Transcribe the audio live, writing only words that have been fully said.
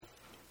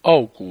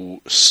奥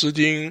古斯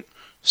丁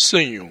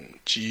圣咏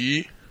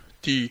集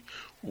第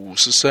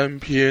53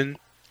篇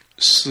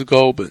诗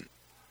高本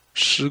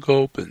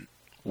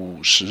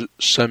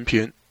53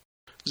篇。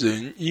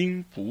人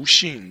因不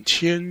信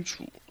天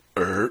主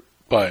而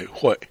败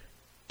坏。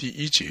第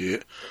一节，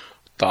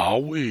达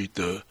味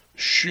的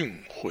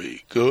训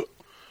诲歌，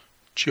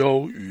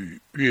交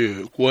与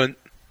乐官，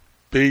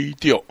悲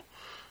调。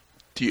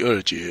第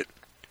二节，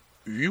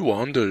愚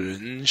妄的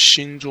人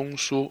心中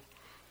说，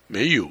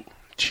没有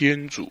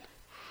天主，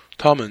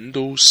他们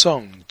都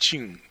丧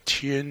尽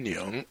天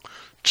良，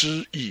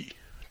知意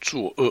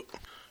作恶。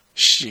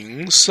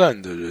行善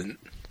的人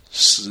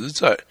实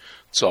在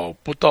找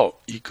不到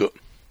一个。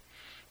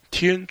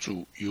天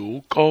主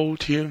由高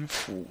天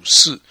俯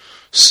视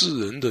世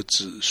人的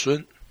子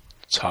孙，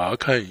查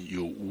看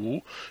有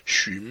无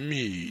寻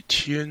觅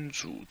天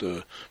主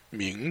的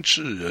明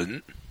智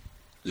人。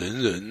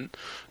人人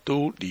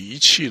都离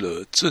弃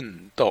了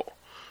正道，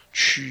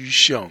趋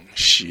向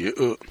邪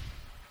恶，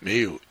没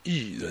有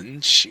一人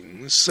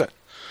行善，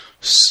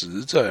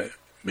实在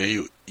没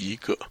有一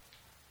个。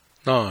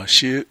那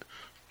些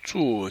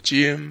作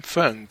奸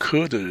犯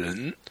科的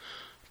人，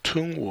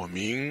吞我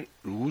民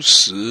如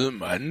食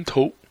馒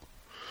头，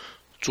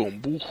总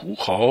不呼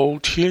号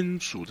天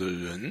主的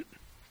人，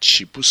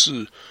岂不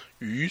是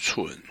愚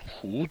蠢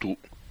糊涂？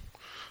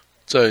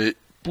在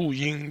不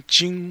应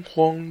惊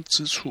慌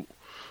之处，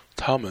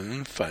他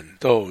们反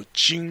倒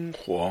惊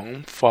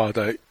惶发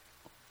呆，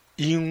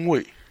因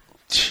为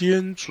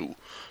天主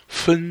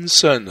分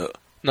散了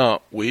那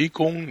围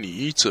攻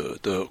你者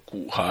的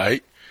骨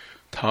骸，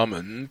他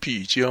们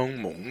必将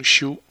蒙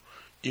羞，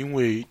因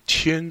为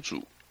天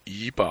主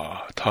已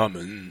把他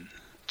们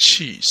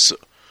弃舍。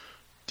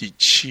第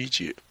七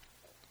节，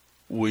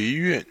惟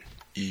愿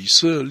以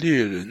色列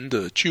人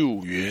的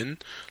救援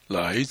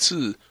来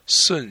自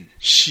圣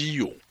西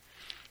永。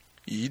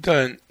一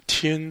旦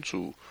天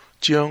主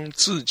将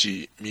自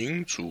己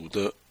民主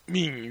的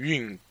命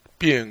运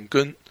变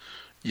更，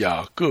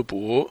雅各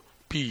伯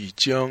必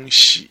将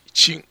喜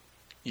庆，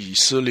以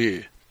色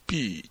列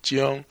必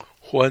将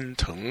欢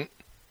腾。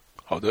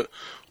好的，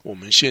我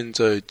们现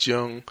在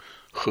将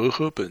和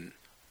合本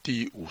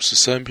第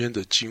53篇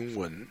的经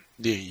文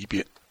念一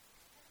遍。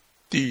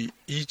第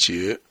一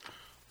节，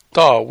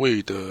大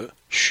卫的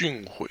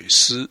训诲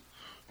诗，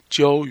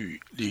交与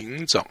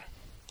灵长，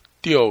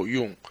调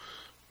用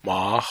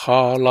麻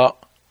哈拉。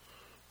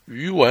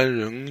愚顽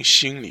人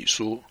心里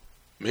说，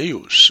没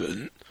有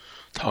神，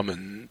他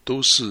们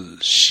都是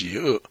邪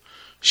恶，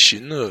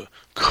行了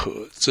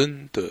可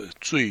憎的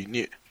罪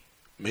孽，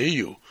没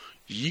有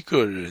一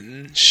个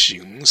人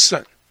行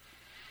善。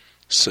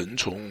神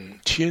从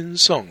天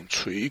上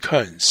垂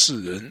看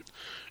世人，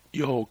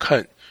要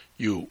看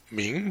有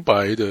明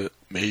白的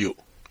没有，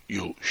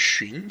有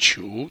寻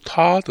求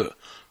他的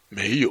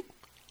没有。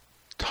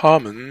他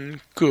们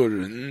个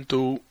人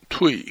都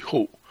退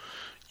后，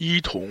一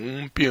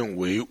同变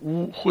为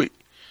污秽，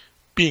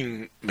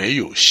并没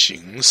有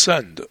行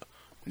善的，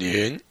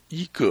连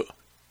一个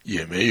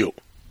也没有。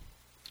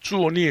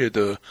作孽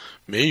的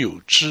没有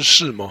知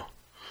识吗？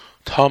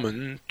他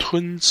们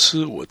吞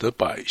吃我的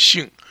百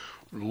姓，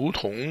如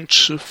同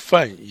吃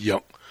饭一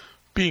样，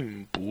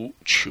并不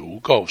求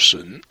告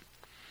神。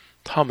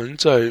他们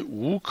在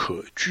无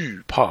可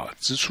惧怕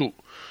之处，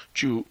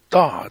就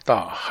大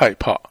大害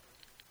怕，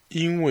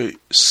因为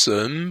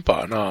神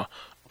把那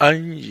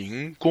安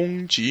营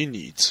攻击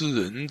你之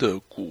人的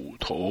骨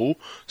头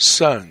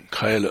散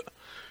开了。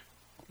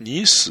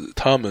你使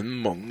他们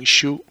蒙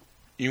羞，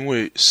因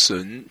为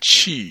神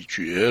弃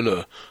绝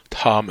了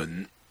他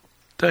们。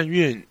但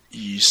愿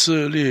以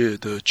色列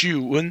的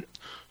救恩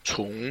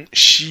从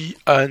西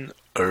安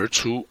而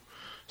出，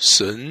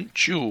神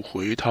救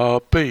回他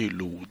被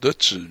掳的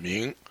子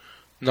民。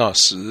那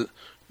时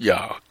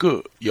雅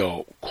各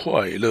要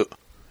快乐，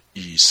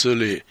以色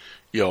列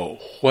要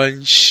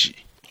欢喜。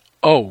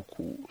奥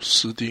古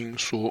斯丁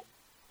说，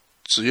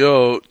只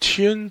要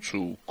天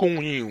主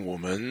供应我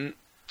们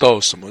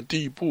到什么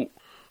地步，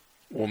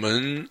我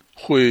们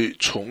会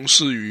从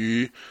事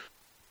于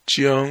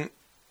将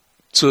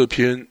这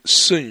篇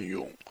圣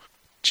咏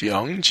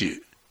讲解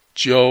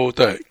交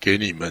代给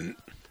你们。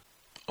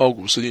奥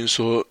古斯丁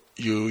说，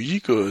有一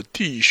个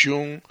弟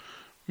兄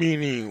命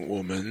令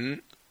我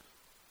们，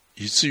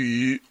以至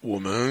于我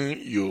们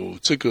有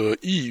这个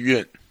意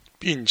愿，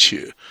并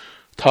且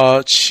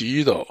他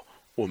祈祷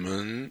我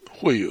们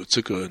会有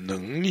这个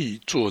能力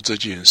做这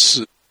件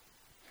事。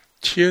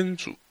天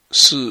主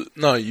是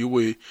那一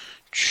位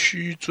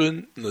屈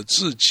尊了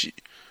自己，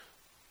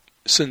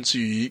甚至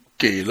于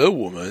给了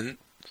我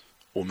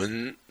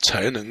们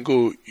才能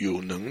够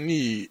有能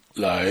力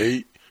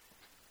来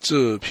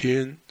这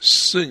篇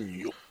圣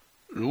咏。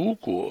如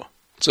果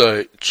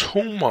在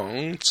匆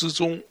忙之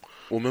中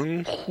我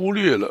们忽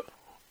略了，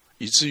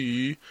以至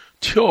于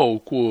跳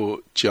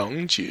过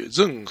讲解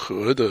任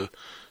何的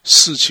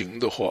事情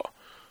的话，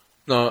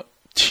那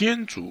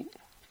天主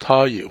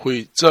他也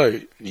会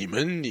在你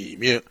们里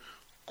面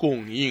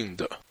供应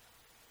的。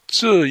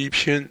这一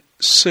篇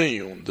圣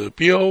咏的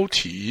标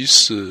题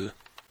是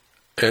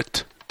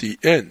At the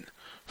end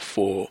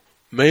for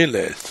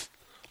Meleth,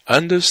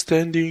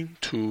 understanding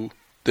to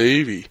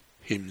David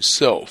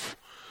himself。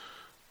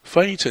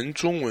 翻译成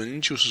中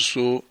文就是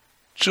说，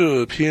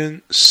这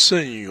篇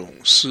圣咏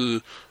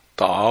是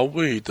大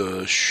卫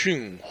的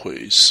训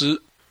诲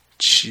诗，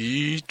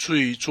其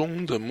最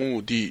终的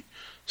目的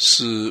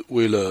是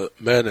为了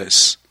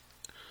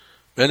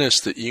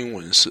Meleth。Meleth 的英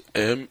文是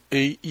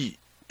M-A-E-L-E-T-H。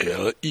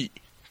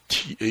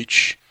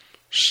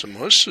 什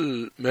么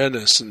是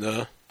Meleth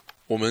呢？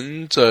我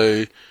们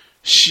在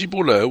希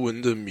伯来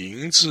文的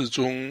名字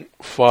中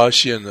发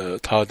现了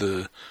它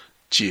的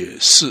解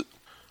释。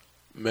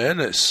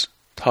 Meleth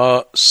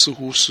它似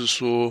乎是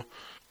说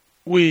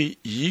为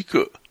一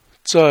个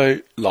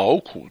在劳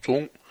苦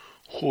中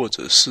或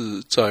者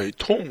是在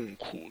痛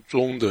苦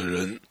中的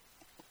人。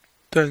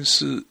但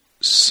是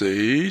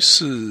谁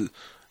是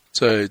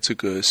在这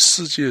个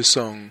世界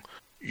上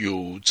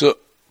有着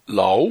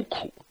劳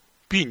苦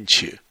并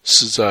且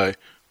是在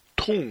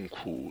痛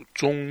苦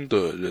中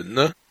的人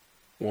呢？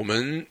我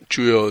们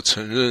就要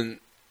承认，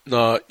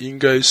那应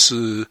该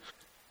是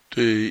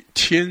对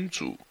天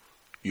主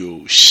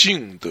有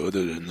信德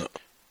的人了。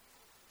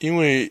因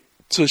为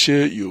这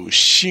些有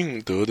信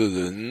德的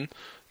人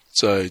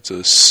在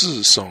这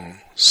世上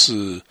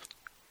是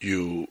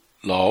有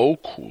劳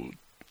苦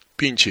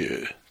并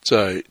且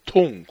在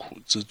痛苦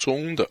之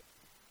中的。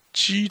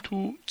基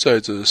督在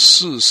这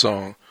世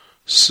上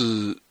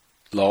是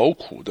劳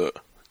苦的，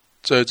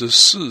在这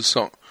世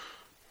上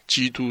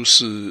基督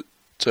是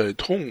在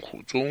痛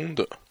苦中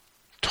的，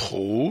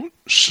头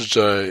是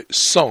在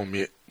上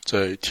面，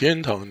在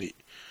天堂里，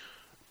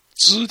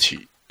肢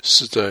体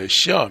是在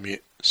下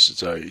面，是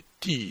在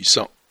地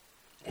上。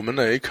我们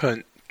来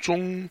看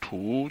中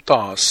途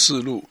大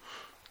事录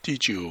第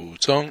9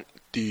章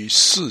第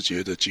4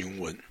节的经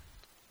文，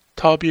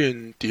他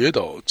便跌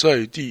倒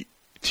在地，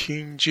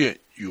听见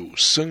有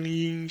声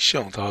音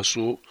向他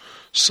说，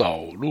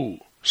扫路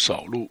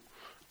扫路，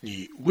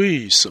你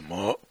为什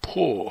么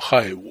迫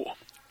害我？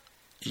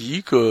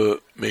一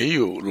个没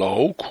有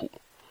劳苦，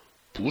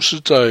不是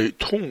在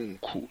痛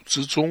苦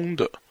之中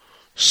的，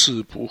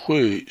是不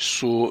会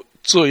说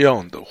这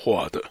样的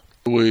话的。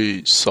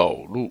为扫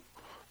路，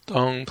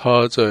当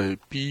他在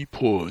逼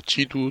迫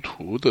基督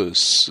徒的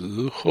时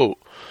候，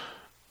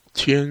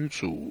天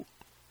主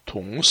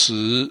同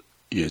时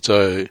也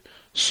在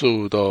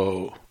受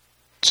到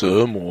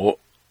折磨。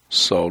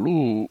扫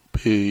路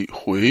被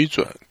回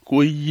转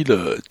皈依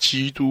了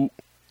基督，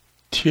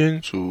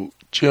天主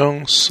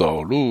将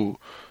扫路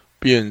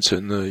变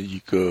成了一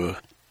个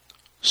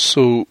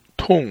受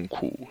痛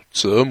苦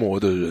折磨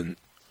的人。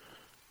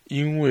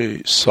因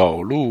为扫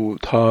路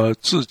他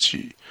自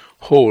己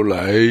后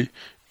来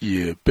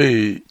也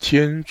被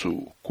天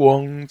主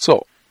光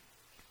照，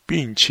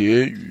并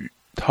且与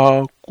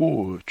他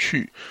过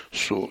去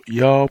所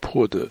压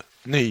迫的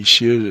那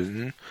些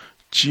人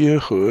结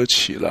合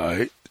起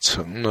来，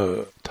成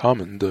了他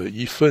们的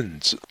一份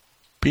子，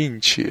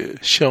并且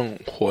像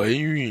怀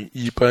孕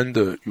一般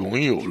的拥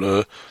有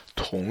了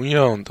同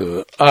样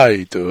的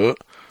爱德。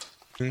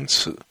因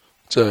此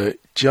在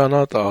加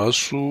拉达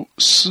书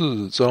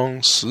4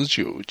章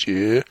19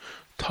节，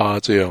他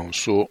这样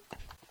说，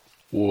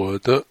我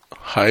的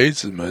孩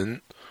子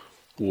们，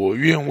我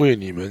愿为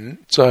你们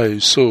再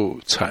受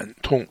惨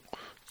痛，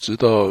直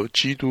到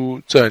基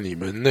督在你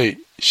们内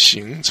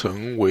形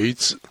成为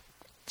止。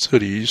这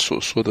里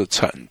所说的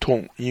惨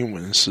痛，英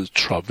文是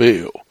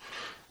travail，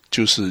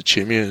 就是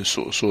前面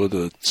所说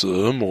的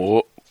折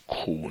磨、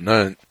苦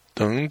难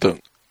等等。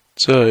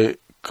在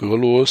格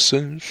罗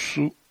森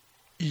书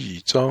1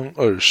章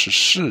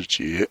24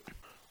节，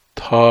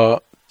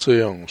他这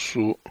样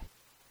说，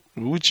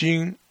如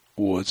今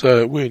我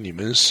在为你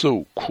们受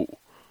苦，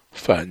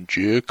反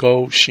觉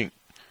高兴，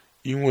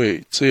因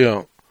为这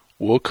样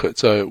我可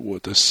在我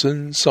的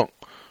身上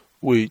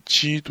为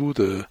基督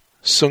的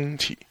身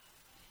体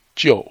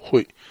教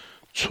会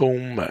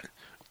充满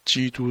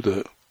基督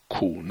的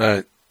苦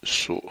难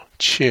所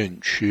欠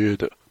缺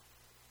的。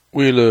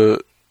为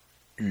了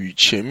与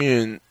前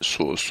面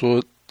所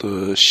说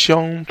的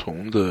相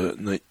同的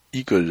那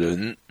一个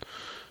人，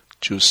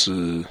就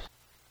是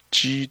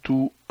基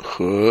督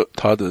和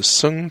他的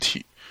身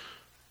体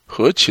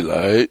合起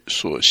来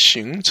所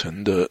形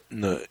成的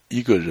那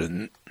一个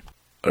人，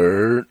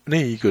而那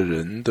一个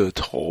人的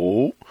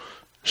头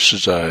是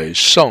在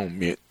上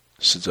面，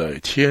是在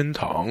天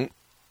堂。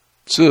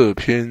这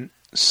篇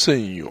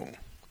圣咏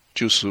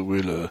就是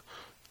为了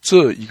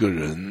这一个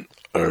人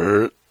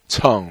而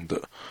唱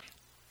的。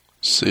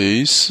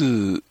谁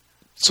是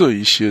这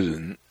一些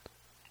人？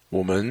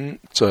我们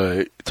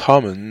在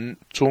他们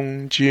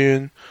中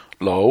间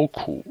劳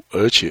苦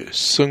而且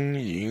呻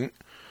吟。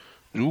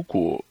如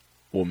果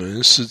我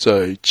们是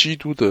在基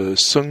督的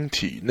身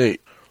体内，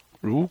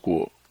如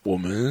果我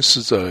们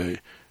是在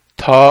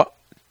他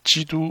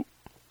基督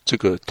这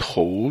个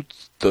头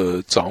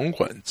的掌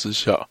管之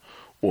下，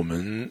我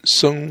们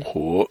生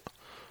活，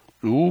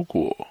如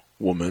果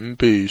我们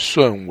被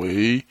算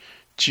为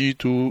基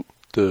督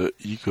的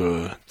一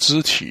个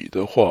肢体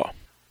的话，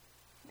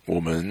我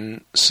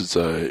们是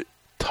在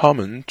他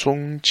们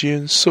中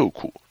间受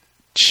苦。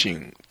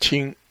请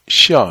听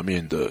下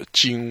面的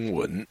经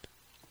文。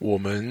我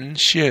们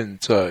现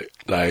在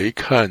来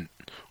看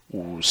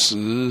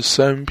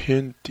53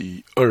篇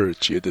第2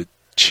节的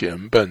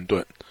前半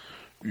段。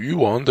愚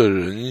妄的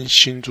人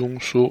心中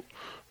说，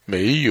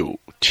没有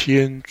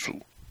天主。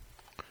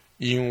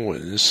英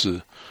文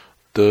是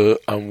The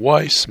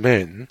unwise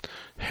man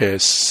has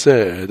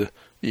said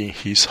in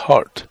his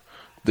heart,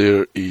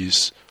 there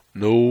is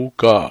no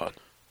God.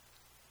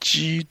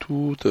 基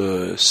督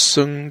的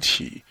身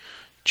体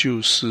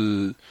就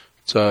是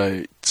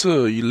在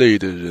这一类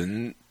的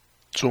人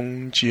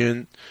中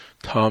间，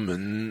他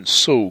们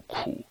受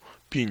苦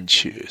并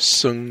且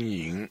呻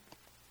吟。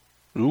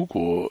如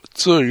果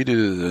这一类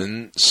的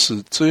人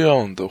是这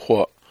样的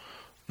话，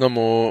那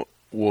么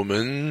我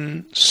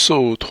们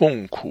受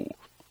痛苦，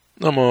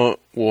那么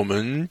我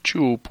们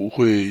就不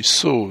会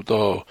受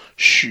到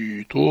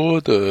许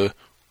多的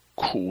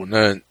苦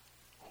难，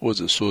或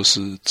者说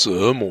是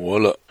折磨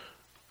了。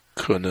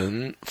可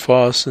能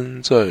发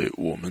生在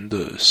我们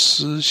的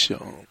思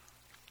想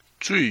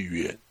最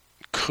远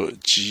可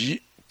及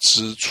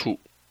之处。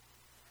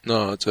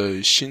那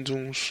在心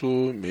中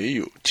说没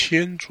有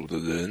天主的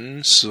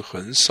人是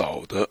很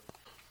少的，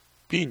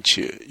并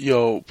且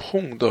要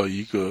碰到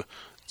一个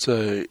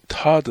在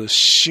他的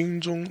心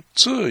中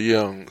这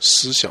样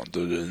思想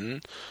的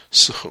人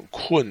是很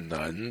困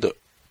难的。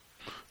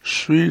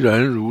虽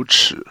然如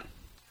此，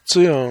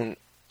这样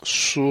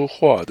说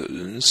话的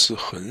人是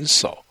很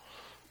少，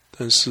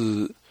但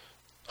是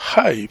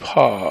害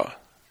怕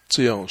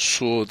这样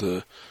说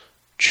的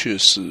却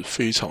是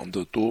非常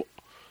的多。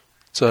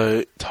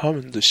在他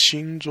们的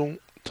心中，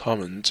他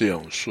们这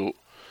样说，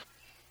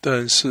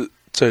但是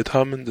在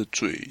他们的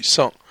嘴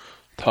上，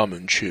他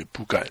们却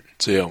不敢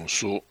这样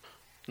说。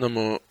那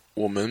么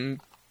我们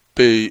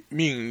被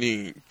命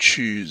令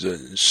去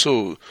忍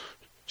受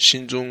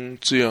心中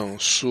这样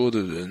说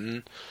的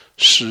人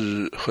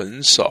是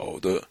很少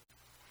的，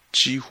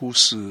几乎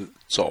是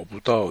找不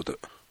到的。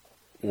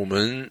我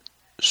们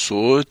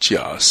所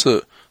假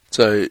设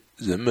在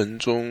人们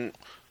中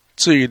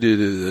这一类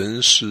的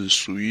人是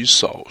属于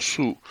少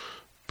数，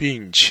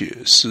并且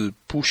是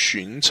不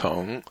寻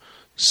常，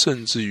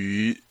甚至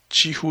于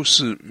几乎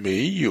是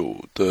没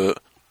有的。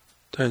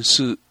但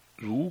是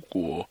如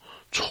果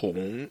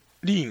从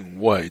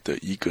另外的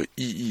一个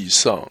意义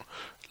上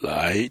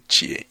来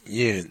检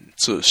验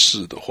这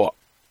事的话，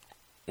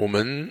我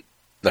们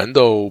难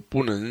道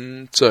不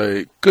能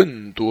在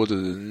更多的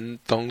人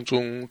当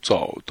中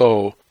找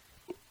到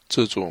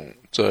这种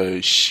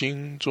在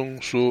心中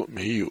说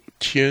没有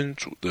天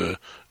主的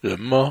人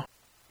吗？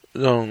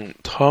让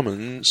他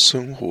们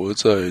生活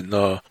在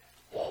那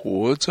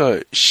活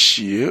在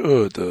邪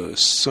恶的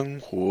生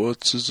活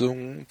之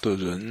中的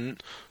人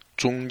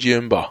中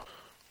间吧。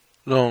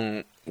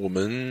让我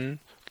们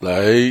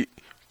来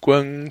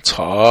观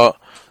察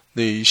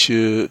那一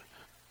些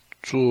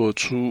做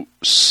出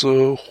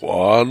奢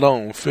华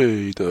浪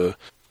费的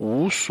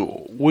无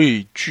所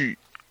畏惧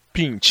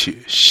并且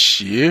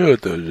邪恶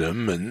的人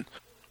们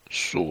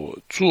所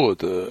做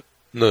的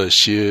那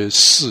些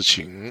事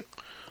情，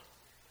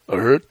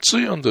而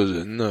这样的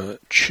人呢，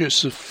却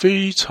是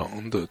非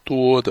常的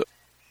多的。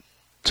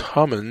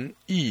他们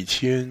一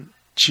天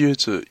接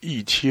着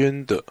一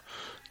天的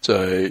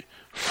在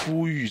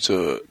呼吁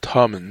着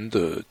他们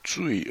的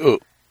罪恶。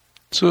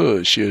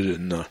这些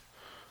人呢，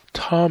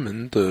他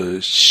们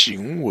的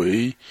行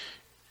为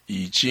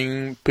已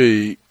经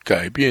被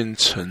改变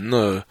成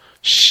了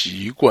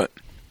习惯，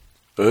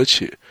而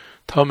且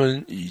他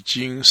们已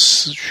经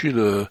失去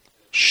了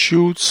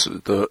羞耻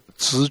的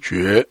知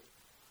觉。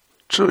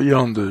这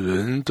样的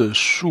人的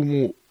数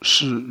目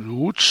是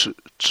如此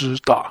之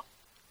大，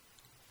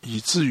以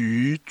至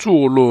于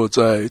坐落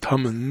在他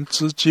们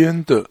之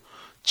间的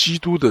基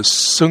督的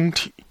身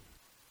体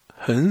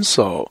很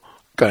少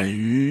敢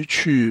于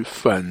去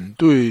反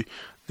对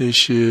那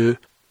些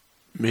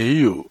没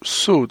有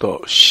受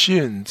到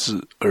限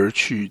制而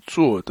去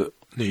做的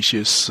那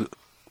些事，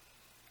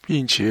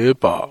并且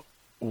把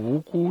无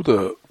辜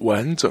的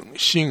完整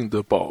性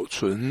的保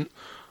存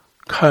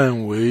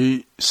看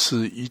为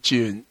是一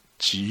件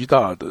极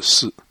大的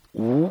事。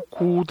无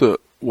辜的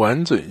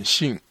完整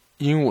性，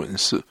英文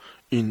是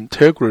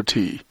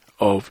integrity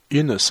of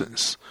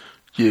innocence，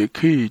 也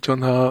可以将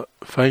它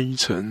翻译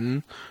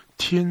成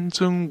天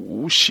真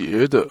无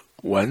邪的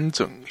完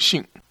整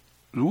性。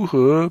如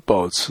何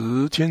保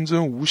持天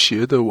真无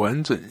邪的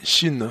完整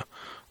性呢？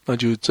那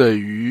就在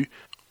于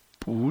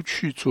不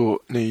去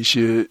做那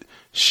些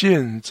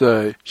现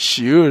在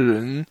邪恶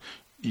人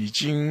已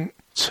经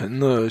成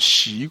了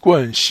习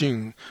惯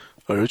性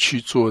而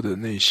去做的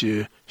那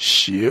些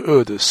邪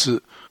恶的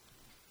事。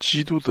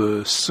基督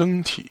的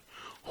身体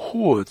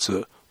或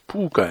者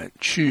不敢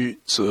去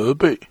责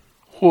备，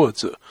或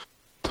者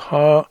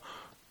他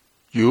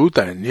有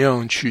胆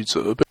量去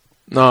责备，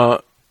那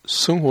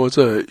生活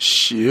在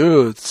邪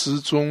恶之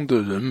中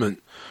的人们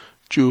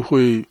就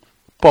会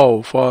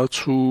爆发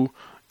出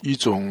一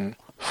种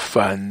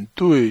反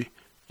对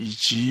以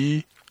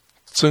及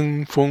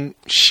针锋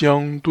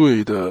相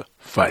对的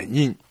反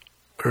应，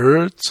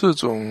而这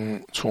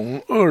种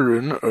从恶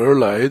人而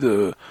来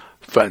的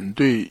反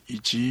对以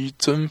及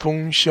针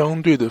锋相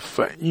对的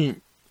反应，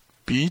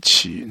比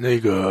起那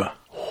个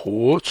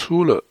活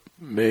出了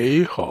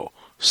美好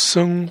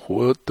生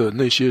活的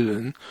那些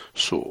人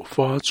所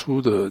发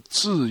出的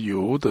自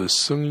由的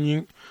声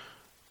音，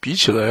比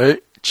起来，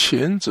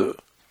前者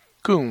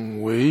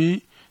更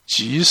为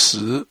及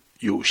时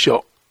有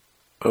效。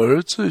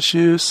而这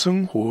些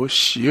生活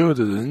邪恶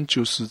的人，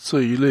就是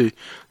这一类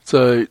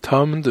在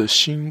他们的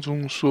心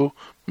中说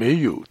没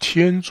有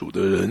天主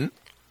的人。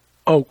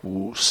奥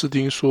古斯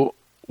丁说，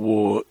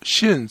我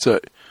现在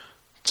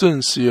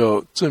正是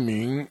要证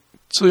明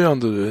这样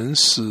的人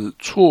是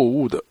错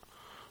误的。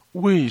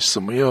为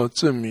什么要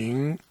证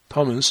明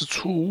他们是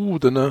错误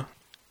的呢？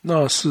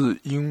那是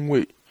因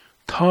为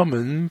他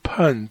们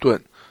判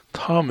断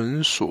他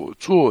们所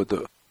做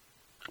的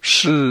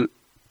是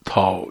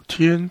讨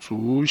天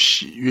主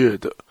喜悦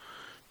的。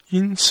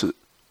因此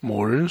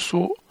某人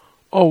说，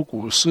奥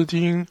古斯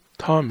丁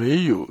他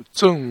没有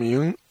证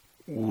明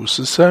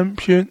53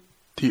篇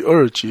第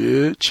2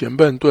节前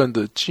半段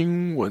的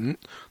经文，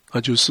那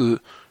就是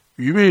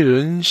愚昧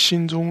人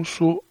心中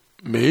说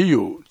没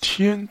有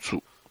天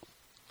主。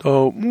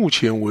到目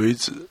前为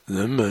止，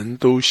人们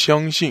都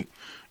相信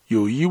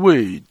有一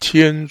位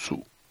天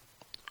主，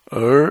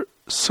而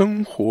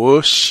生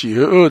活邪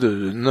恶的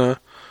人呢，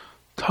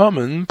他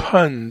们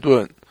判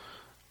断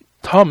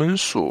他们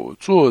所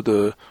做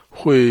的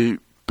会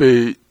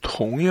被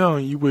同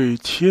样一位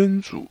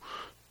天主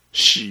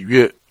喜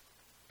悦。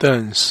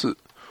但是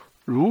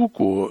如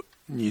果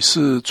你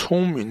是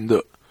聪明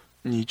的，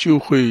你就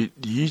会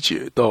理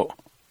解到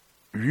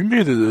愚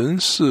昧的人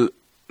是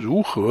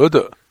如何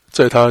的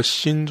在他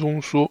心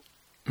中说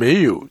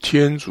没有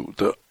天主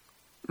的。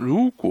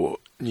如果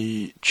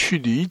你去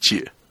理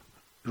解，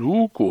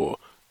如果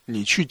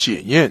你去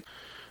检验，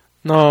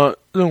那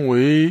认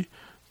为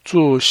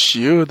做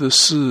邪恶的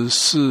事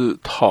是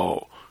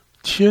讨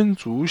天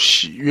主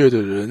喜悦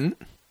的人，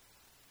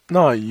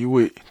那一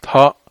位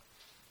他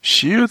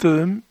邪恶的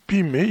人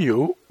并没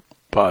有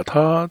把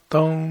他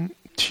当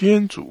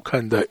天主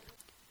看待。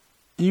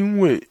因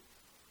为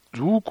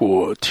如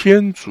果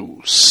天主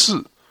是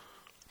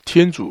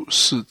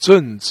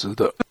正直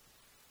的，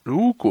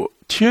如果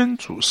天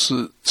主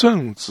是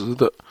正直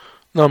的，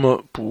那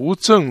么不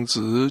正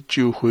直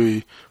就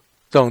会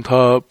让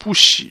他不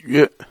喜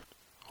悦，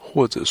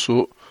或者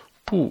说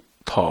不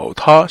讨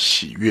他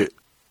喜悦。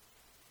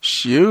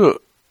邪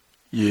恶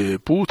也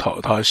不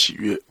讨他喜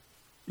悦，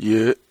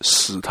也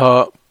使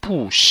他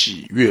不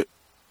喜悦。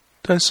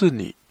但是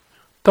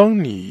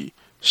当你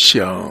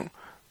想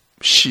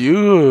邪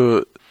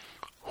恶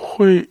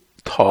会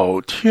讨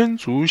天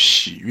主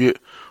喜悦，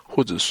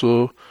或者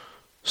说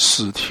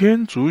使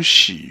天主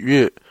喜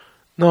悦，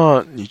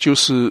那你就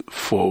是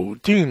否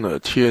定了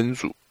天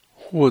主，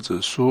或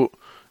者说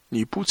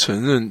你不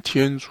承认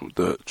天主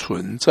的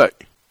存在。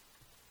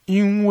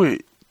因为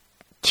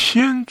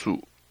天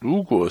主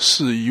如果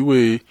是一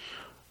位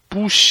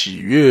不喜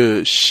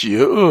悦邪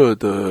恶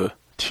的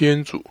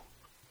天主，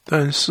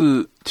但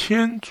是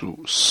天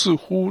主似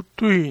乎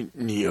对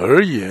你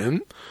而言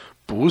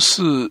不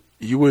是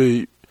一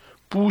位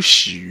不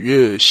喜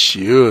悦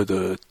邪恶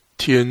的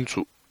天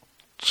主，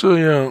这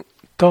样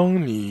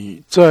当你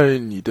在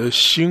你的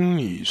心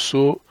里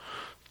说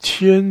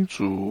天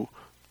主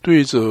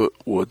对着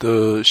我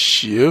的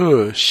邪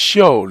恶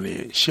笑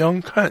脸相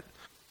看，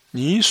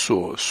你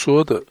所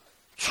说的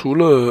除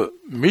了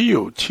没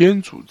有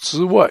天主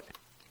之外，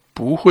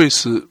不会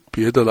是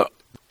别的了。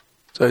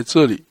在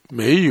这里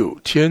没有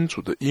天主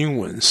的英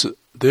文是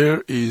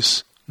There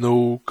is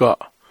no God。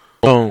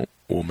 让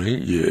我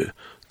们也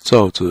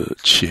照着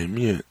前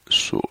面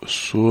所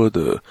说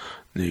的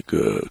那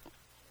个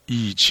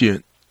意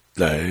见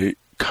来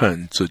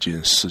看这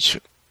件事情，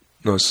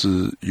那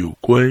是有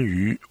关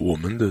于我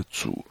们的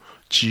主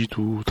基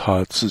督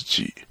他自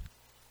己，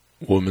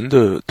我们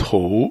的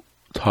头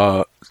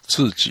他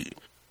自己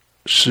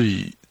是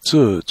以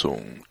这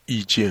种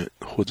意见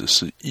或者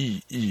是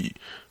意义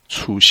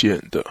出现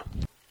的。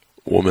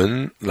我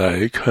们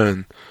来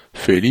看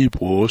腓立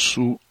伯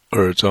书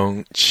2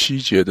章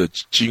7节的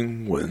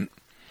经文，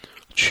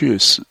却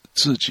使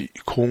自己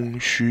空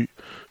虚，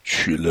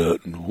取了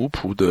奴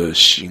仆的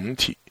形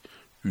体，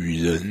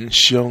与人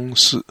相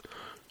似，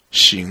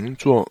形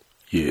状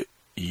也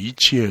一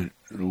见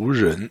如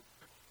人。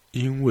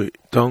因为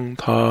当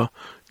他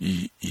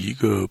以一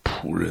个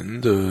仆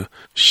人的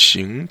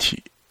形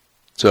体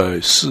在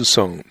世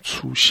上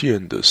出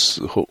现的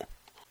时候，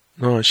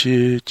那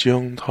些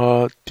将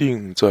他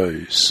钉在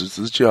十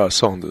字架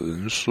上的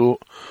人说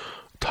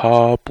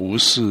他不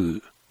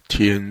是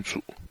天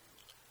主，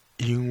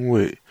因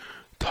为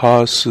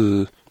他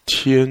是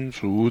天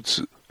主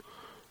子，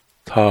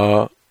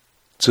他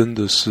真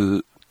的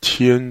是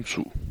天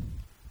主。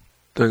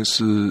但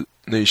是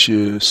那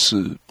些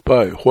是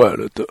败坏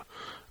了的，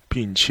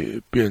并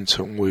且变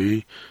成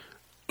为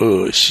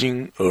恶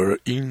心而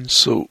应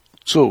受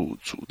咒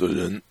诅的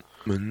人，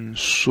他们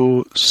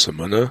说什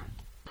么呢？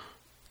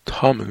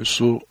他们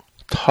说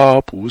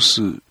他不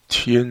是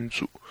天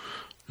主，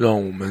让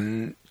我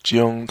们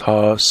将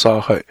他杀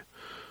害。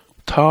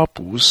他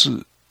不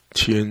是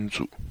天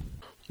主。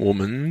我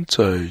们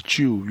在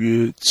旧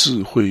约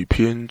智慧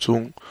篇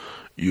中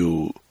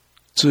有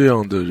这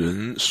样的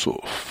人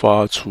所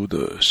发出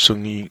的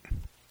声音，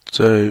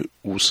在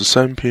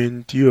53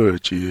篇第2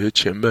节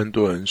前半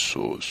段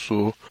所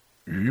说，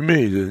愚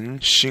昧人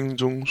心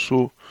中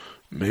说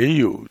没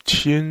有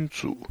天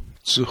主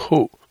之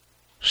后，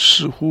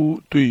似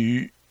乎对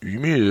于愚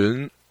昧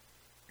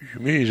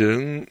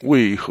人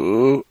为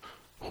何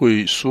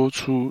会说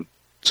出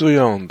这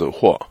样的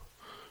话，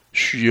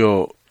需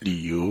要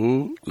理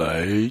由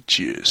来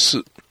解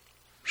释。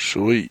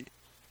所以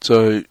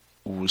在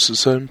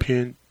53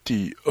篇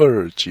第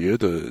2节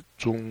的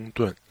中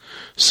段，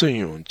圣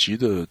咏集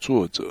的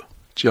作者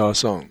加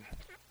上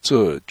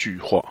这句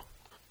话，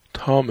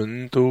他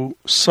们都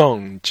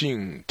丧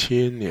尽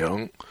天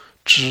良，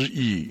知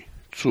意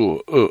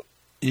作恶。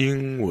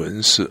英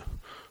文是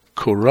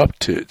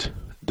corrupted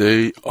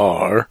they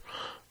are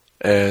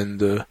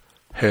and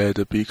had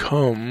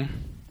become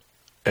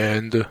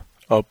and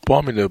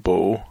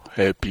abominable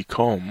had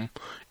become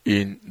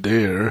in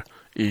their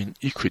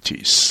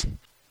iniquities。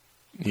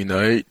 你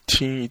来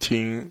听一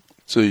听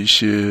这一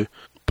些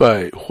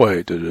败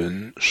坏的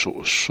人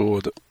所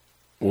说的。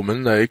我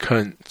们来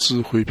看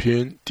智慧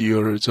篇第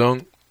2章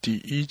第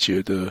1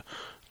节的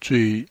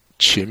最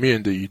前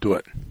面的一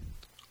段，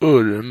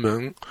恶人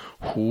们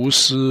胡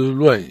思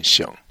乱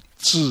想，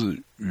自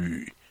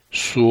语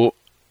说。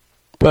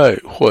败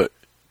坏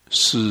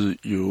是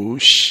由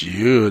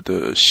邪恶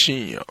的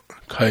信仰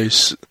开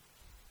始，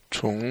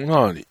从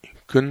那里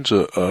跟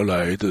着而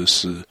来的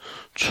是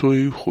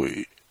摧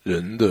毁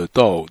人的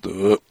道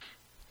德，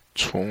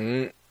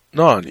从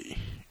那里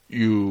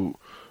又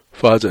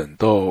发展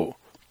到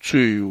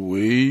最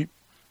为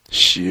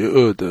邪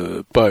恶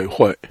的败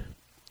坏，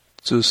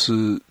这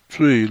是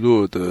坠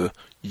落的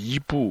一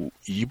步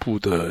一步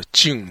的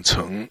进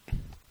程。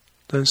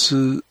但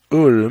是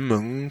恶人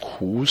们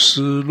胡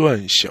思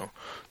乱想，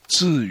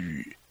自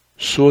语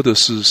说的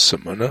是什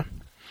么呢？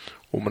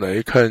我们来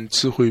看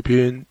智慧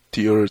篇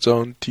第2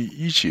章第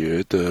1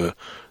节的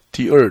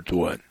第2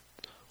段，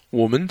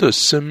我们的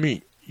生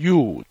命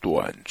又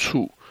短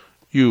促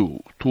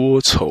又多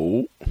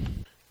愁。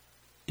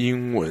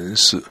英文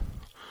是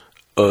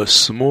A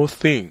small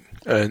thing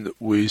and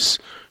with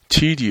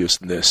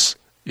tediousness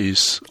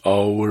is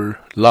our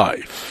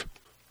life。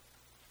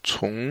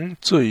 从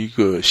这一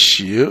个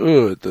邪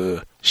恶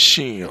的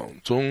信仰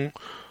中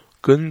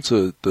跟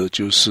着的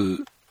就是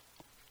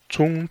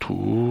中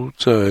途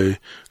在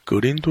格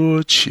林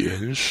多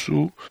前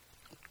书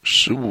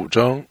15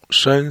章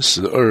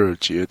32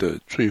节的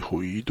最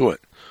后一段，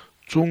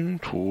中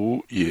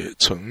途也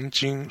曾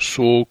经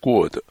说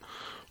过的。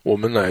我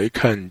们来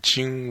看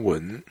经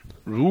文，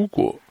如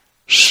果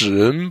死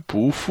人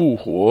不复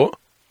活，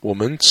我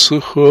们吃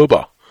喝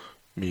吧，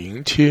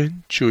明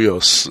天就要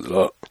死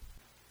了。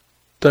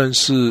但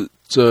是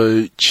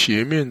在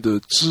前面的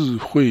智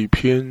慧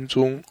篇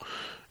中，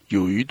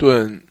有一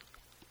段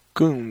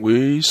更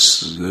为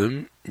使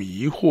人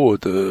迷惑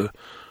的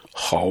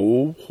豪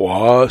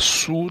华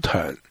舒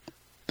坦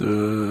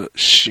的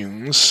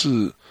形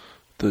式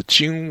的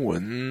经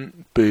文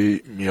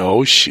被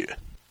描写。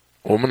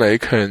我们来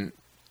看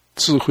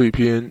智慧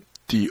篇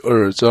第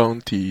2章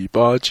第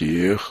8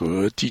节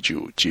和第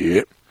9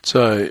节，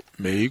在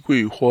玫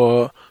瑰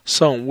花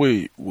尚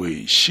未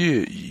猥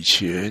亵以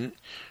前，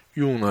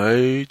用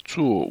来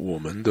做我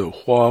们的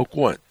花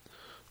冠，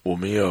我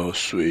们要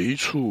随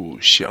处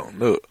享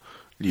乐，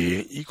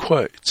连一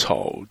块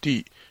草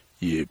地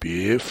也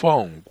别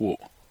放过。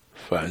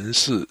凡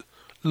是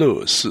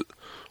乐事，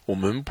我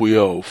们不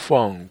要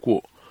放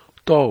过，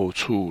到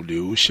处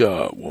留下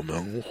我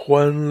们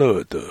欢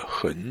乐的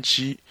痕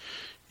迹，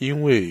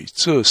因为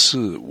这是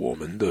我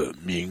们的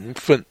名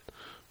分，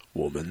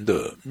我们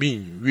的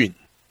命运。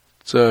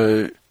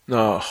在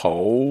那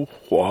豪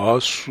华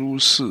舒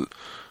适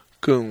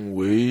更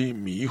为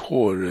迷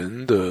惑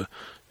人的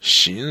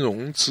形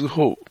容之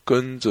后，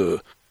跟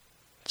着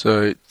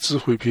在智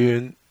慧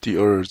篇第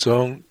2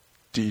章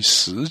第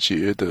10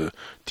节的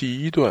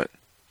第1段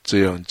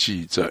这样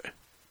记载，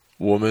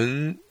我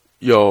们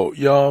要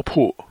压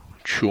迫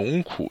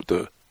穷苦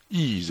的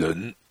义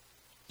人。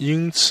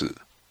因此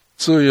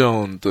这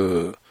样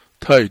的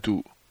态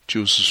度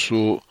就是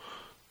说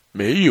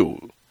没有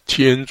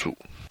天主。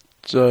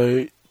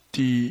在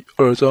第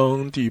2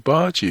章第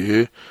8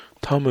节，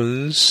他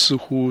们似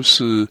乎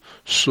是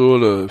说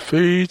了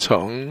非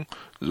常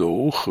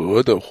柔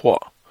和的话，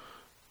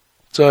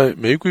在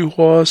玫瑰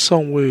花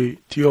尚未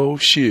凋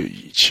谢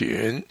以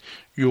前，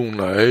用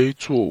来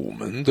做我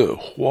们的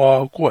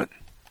花冠。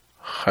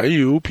还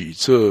有比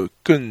这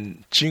更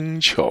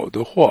精巧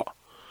的话？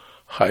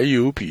还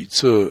有比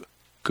这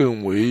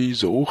更为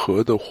柔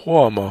和的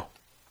话吗？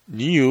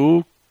你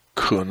有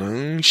可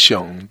能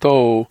想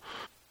到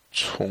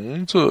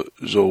从这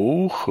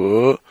柔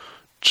和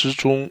之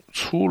中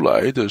出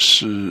来的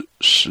是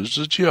十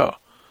字架，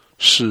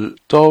是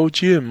刀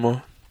剑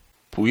吗？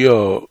不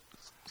要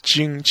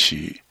惊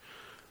奇，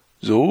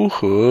柔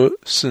和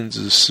甚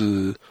至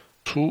是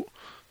出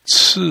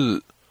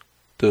刺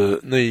的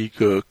那一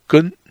个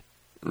根，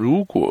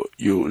如果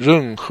有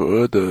任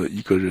何的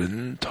一个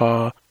人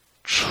他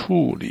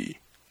处理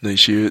那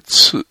些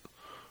刺，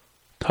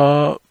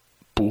他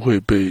不会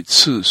被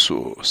刺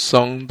所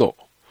伤到。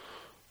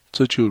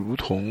这就如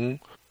同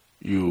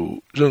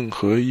有任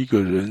何一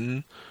个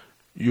人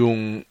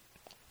用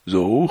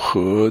柔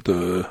和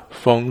的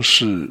方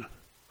式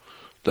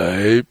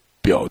来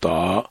表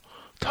达，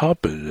他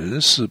本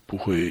人是不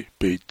会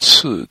被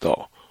刺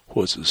到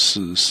或者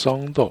是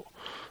伤到，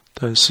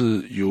但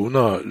是由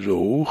那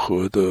柔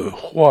和的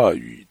话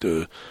语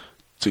的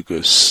这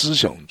个思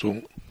想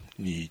中，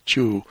你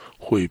就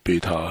会被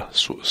他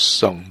所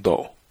伤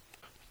到。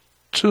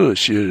这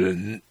些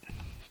人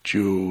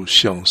就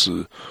像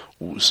是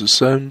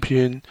53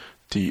篇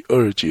第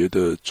2节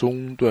的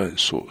中段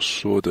所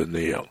说的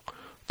那样，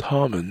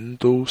他们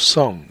都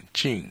丧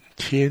尽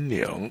天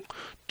良，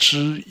知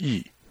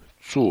意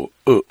作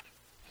恶。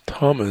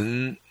他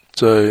们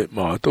在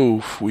马窦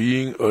福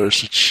音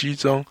27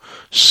章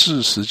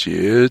40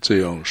节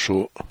这样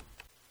说：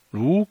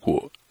如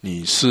果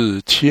你是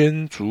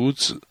天主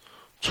子，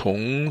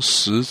从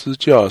十字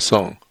架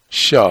上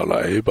下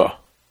来吧。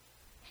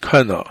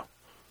看啊，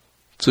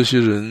这些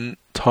人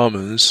他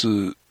们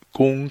是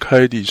公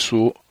开地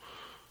说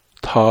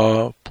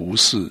他不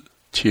是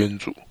天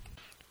主。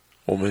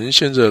我们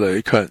现在来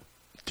看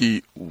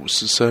第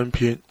53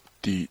篇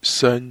第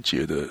3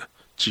节的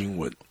经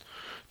文：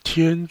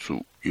天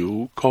主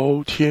由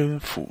高天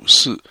俯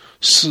视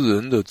世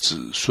人的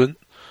子孙，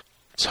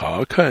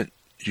查看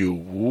有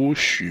无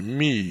寻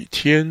觅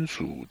天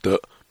主的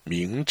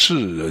明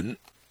智人。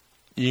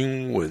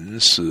英文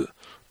是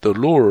The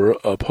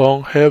Lord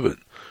upon heaven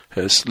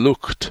has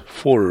looked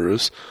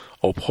forth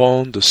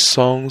upon the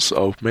sons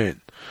of men,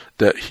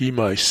 that he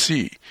might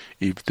see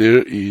if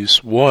there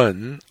is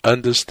one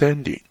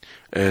understanding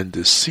and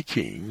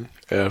seeking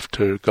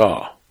after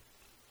God.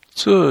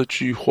 这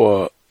句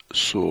话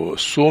所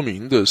说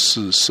明的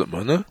是什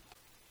么呢？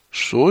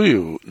所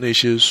有那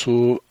些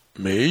说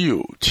没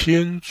有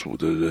天主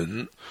的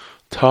人，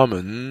他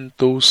们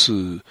都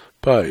是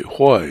败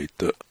坏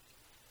的，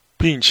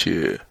并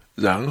且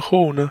然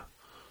后呢，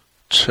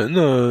成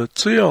了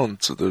这样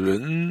子的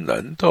人，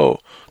难道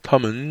他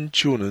们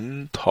就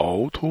能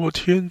逃脱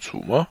天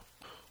主吗？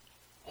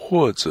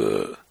或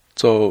者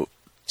照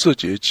这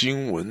节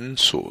经文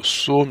所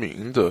说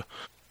明的，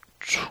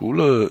除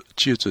了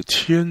借着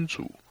天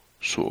主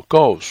所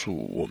告诉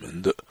我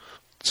们的，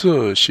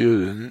这些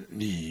人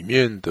里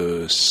面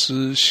的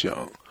思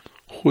想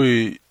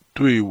会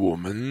对我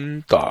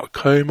们打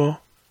开吗？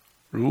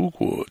如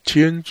果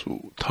天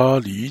主他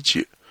理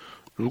解，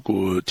如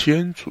果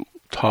天主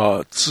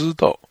他知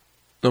道，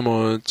那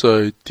么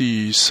在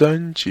第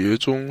3节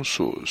中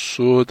所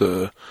说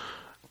的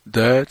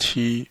that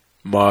he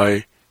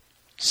might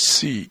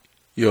see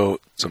要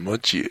怎么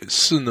解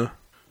释呢？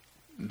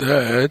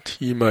 that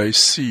he might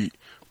see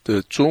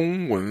的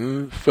中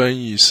文翻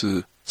译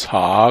是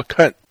查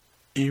看，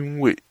因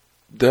为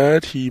that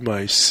he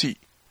might see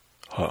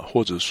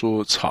或者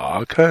说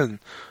查看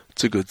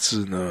这个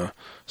字呢，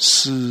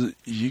是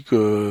一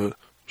个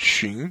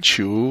寻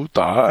求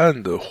答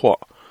案的话，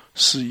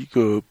是一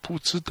个不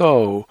知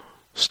道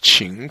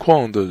情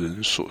况的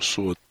人所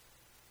说的。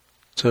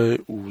在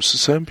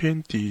53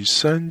篇第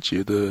3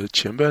节的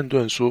前半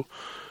段说，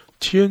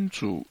天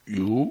主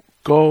由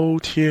高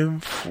天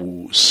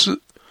俯视，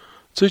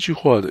这句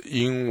话的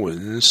英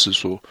文是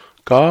说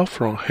God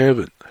from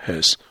heaven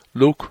has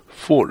looked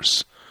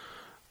forth，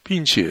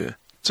 并且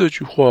这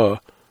句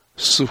话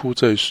似乎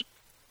在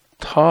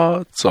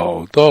他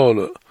找到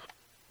了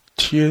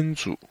天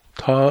主，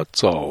他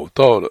找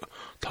到了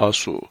他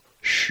所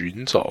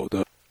寻找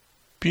的，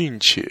并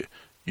且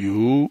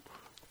由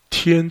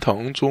天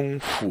堂中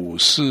俯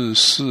视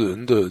世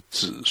人的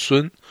子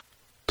孙，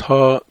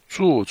他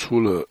做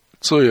出了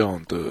这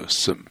样的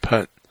审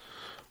判。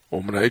我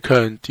们来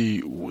看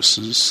第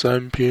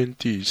53篇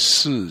第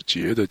4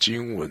节的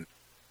经文：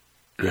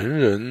人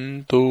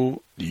人都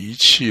离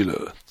弃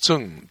了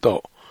正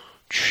道，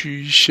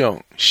趋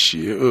向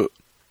邪恶，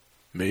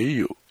没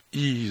有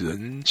一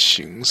人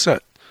行善，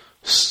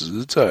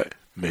实在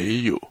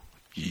没有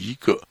一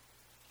个。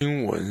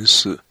英文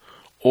是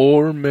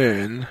All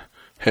men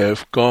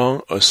have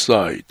gone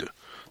aside,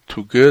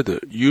 together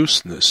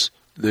useless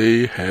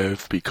they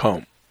have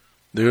become.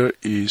 There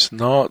is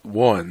not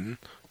one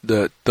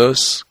that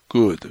does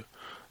good,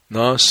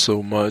 not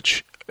so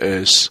much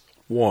as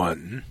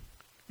one.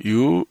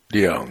 有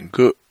2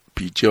个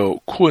比较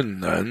困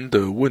难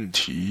的问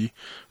题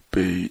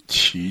被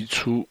提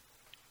出，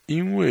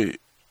因为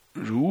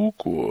如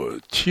果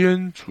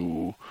天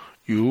主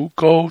由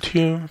高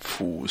天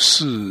俯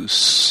视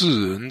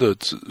世人的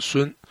子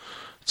孙，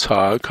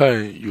查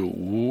看有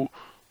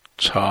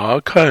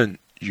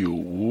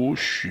无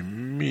寻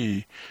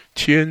觅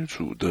天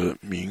主的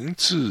明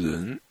智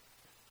人，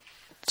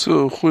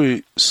这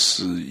会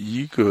使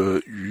一个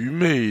愚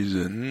昧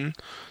人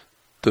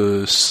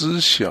的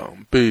思想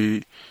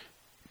被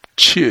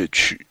窃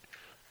取。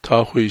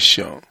他会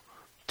想，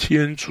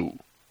天主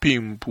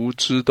并不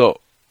知道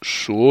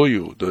所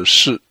有的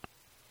事，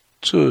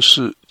这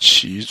是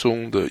其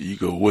中的一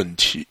个问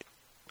题。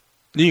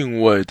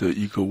另外的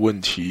一个问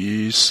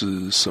题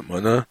是什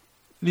么呢？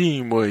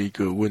另外一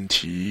个问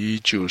题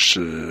就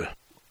是，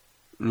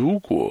如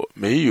果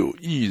没有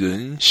一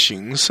人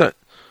行善，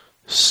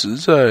实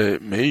在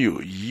没有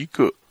一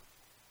个，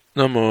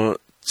那么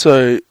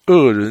在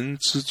恶人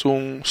之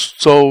中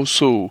遭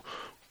受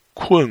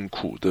困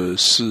苦的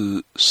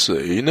是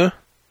谁呢？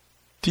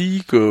第一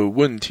个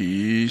问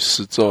题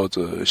是照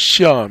着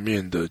下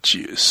面的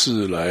解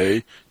释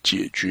来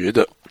解决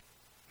的。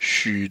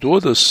许多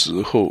的时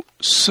候，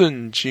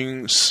圣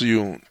经是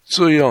用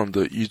这样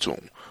的一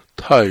种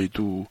态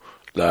度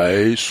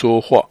来说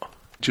话，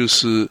就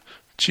是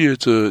借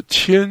着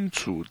天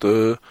主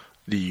的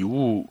礼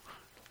物，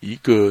一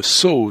个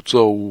受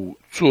造物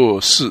做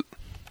事，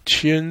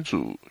天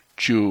主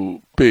就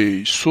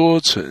被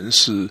说成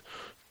是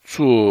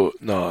做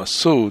那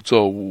受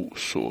造物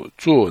所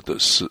做的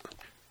事。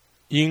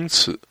因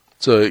此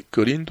在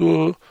哥林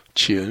多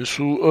前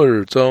书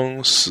2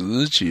章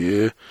10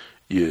节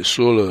也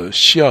说了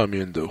下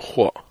面的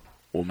话，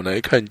我们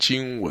来看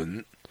经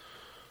文。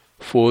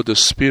 For the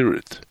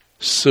Spirit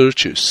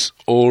searches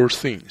all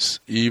things,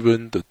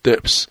 even the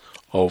depths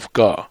of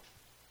God。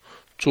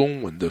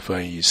 中文的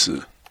翻译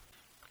是，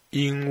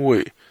因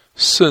为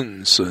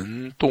圣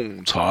神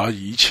洞察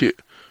一切，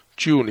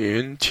就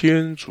连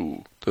天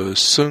主的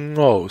深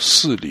奥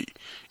事理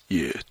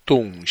也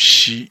洞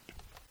悉。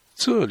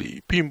这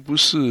里并不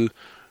是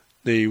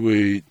那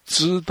位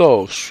知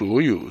道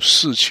所有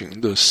事情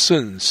的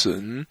圣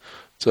神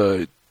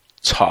在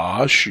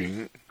查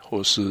询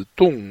或是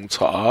洞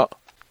察，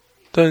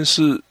但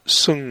是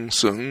圣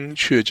神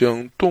却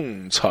将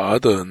洞察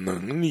的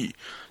能力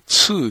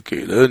赐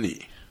给了你，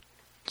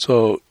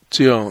照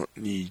这样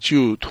你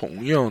就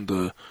同样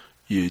的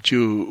也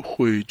就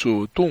会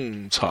做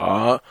洞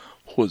察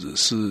或者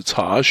是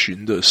查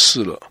询的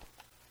事了。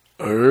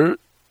而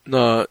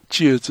那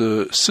借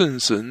着圣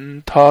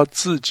神他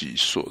自己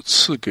所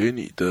赐给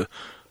你的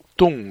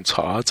洞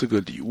察这个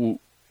礼物，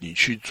你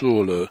去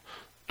做了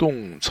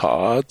洞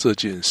察这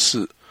件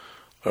事，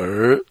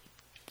而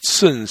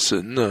圣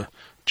神呢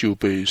就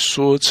被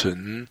说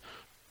成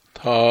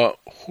他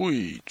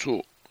会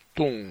做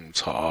洞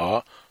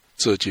察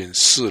这件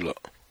事了。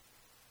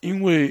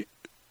因为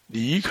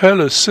离开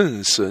了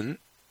圣神，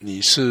你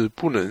是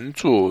不能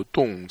做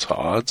洞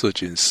察这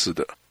件事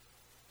的。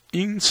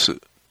因此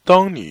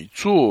当你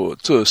做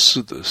这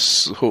事的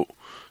时候，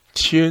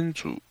天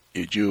主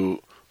也就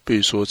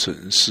被说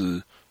成是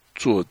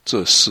做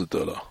这事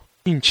的了，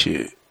并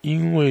且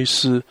因为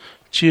是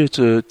借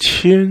着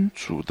天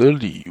主的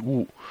礼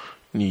物，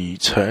你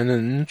才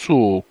能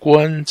做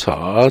观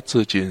察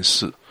这件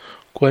事。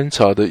观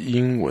察的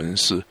英文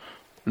是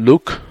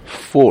look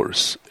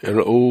forth，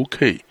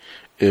 L-O-K-F-O-R-T-H。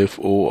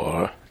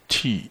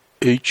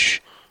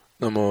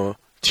 那么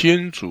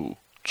天主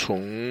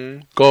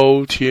从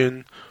高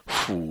天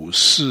俯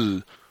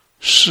视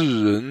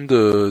世人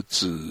的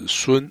子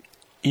孙，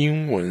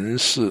英文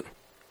是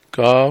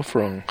God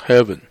from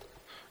heaven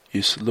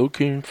is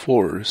looking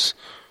forth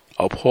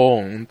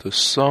upon the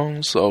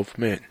sons of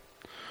men。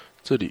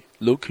 这里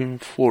looking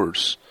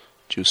forth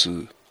就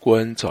是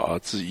观察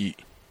之意。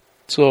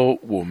照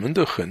我们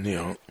的衡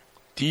量，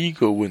第一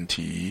个问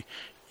题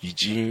已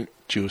经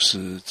就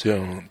是这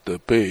样的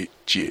被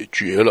解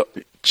决了。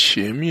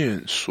前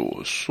面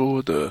所说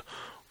的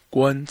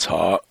观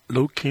察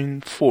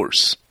looking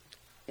forth，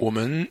 我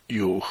们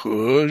有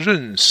何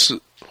认识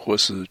或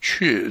是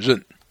确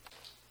认？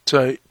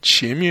在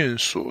前面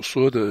所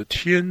说的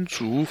天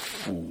主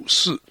俯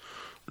视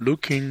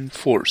looking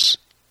forth，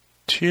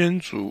 天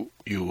主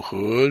有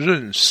何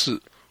认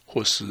识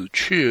或是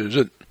确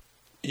认？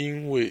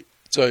因为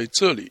在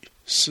这里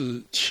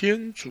是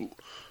天主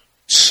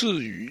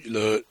赐予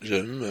了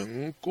人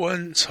们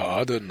观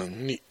察的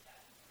能力，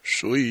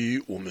所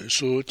以我们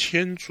说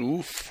天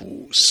主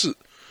俯视，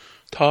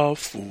他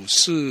俯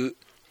视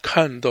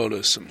看到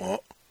了什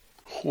么，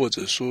或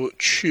者说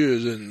确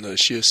认了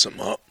些什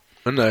么。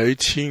我们来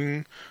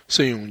听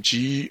圣咏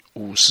集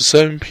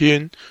53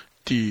篇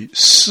第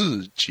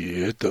4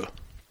节的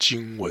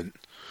经文：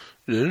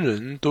人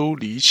人都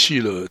离弃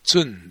了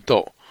正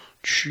道，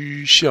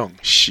趋向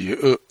邪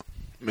恶，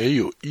没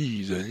有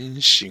一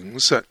人行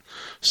善，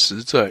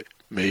实在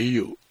没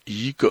有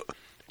一个。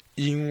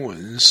英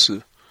文是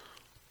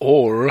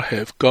All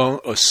have gone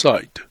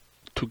aside,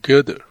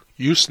 together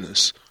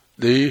useless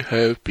they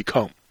have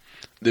become.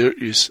 There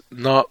is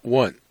not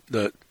one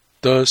that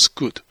does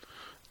good.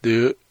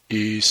 There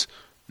is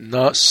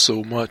not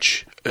so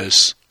much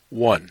as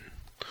one.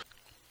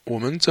 我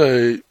们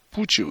在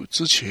不久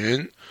之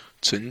前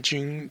曾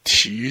经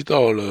提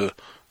到了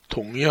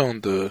同样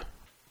的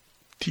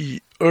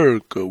第二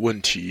个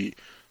问题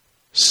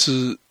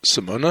是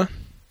什么呢？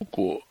如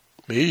果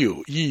没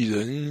有一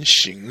人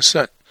行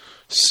善，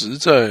实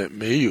在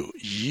没有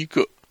一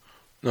个，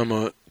那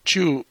么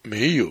就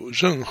没有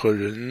任何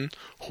人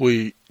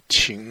会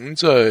停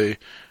在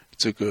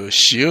这个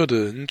邪恶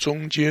的人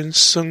中间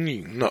呻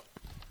吟了。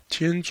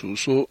天主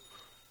说，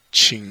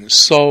请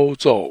稍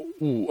躁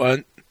勿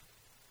安，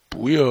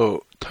不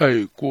要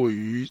太过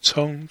于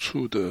仓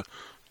促的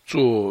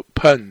做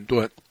判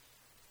断。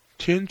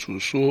天主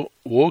说，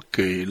我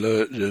给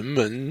了人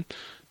们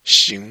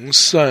行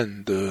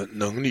善的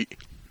能力，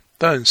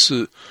但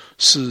是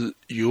是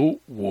由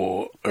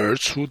我而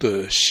出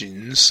的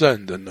行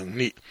善的能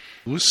力，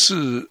不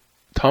是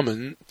他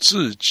们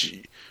自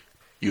己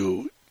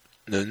有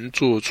能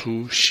做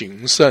出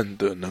行善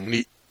的能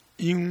力。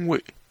因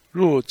为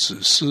若只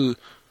是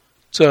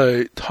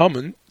在他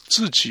们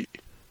自己，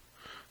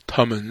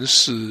他们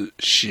是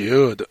邪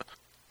恶的。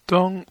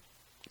当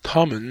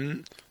他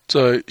们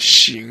在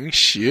行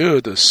邪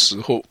恶的时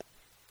候，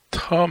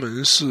他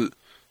们是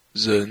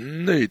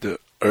人类的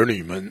儿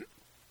女们；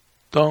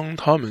当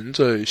他们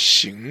在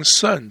行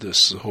善的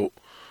时候，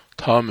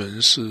他们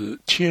是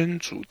天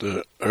主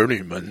的儿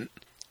女们。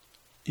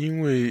因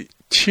为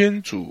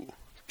天主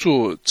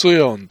做这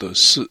样的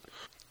事，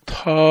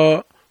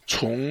他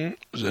从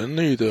人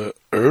类的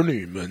儿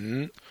女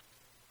们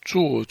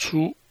做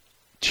出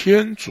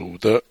天主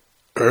的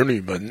儿女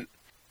们。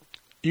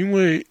因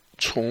为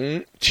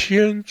从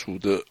天主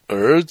的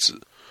儿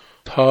子，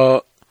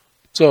他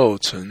造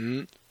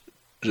成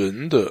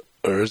人的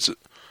儿子，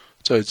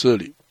在这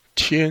里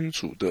天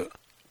主的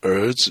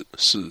儿子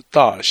是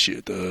大写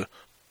的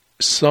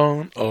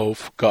Son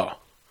of God，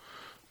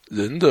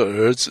 人的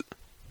儿子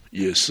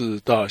也是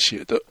大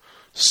写的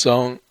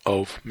Son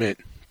of Man，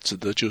 指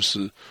的就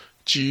是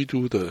基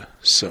督的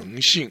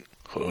神性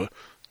和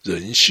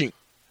人性。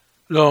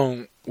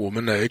让我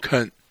们来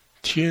看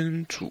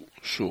天主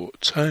所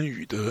参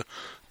与的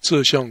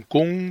这项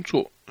工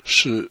作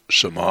是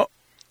什么。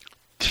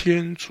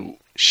天主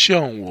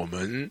向我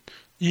们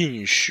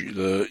应许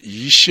了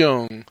一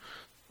项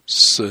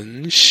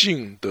神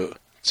性的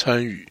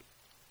参与。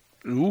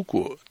如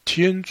果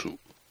天主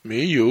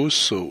没有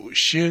首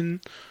先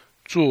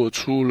做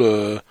出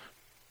了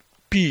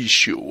必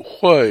朽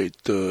坏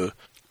的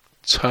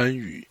参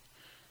与，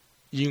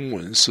英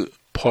文是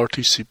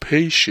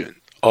participation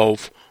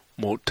of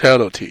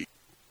mortality，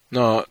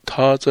 那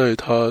他在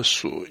他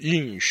所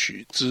应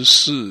许之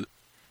事，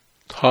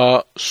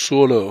他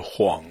说了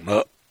谎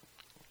了。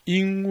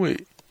因为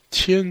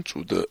天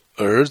主的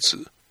儿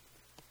子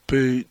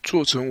被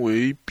做成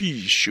为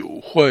必朽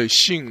坏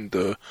性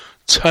的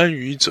参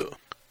与者，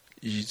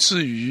以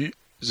至于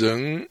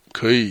人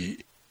可以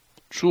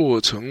做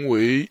成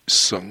为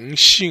神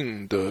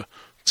性的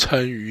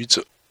参与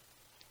者。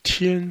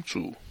天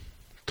主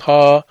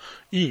他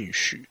应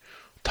许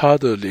他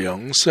的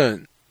良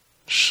善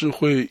是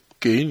会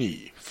给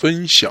你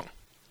分享，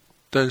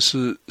但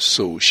是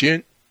首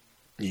先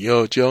你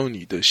要将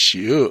你的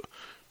邪恶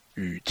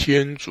与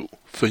天主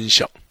分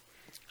享。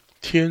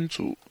天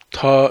主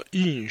他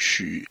应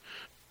许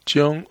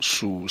将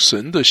属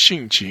神的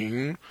性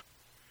情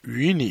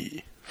与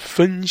你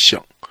分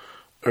享，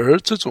而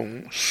这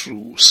种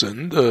属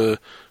神的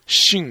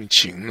性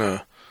情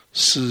呢，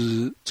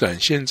是展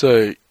现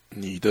在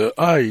你的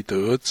爱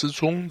德之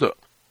中的。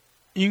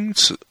因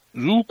此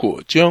如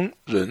果将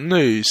人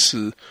类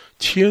是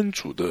天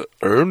主的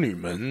儿女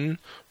们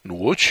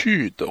挪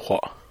去的话，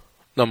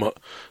那么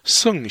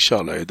剩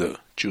下来的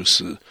就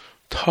是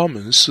他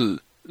们是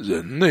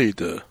人类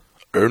的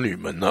儿女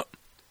们了。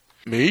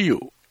没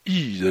有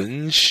一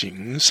人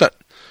行善，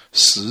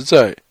实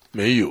在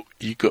没有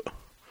一个。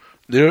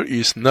 There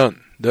is none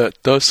that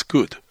does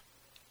good,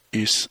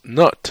 is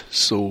not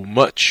so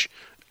much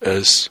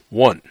as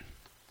one。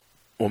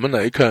 我们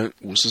来看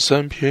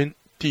53篇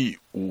第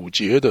5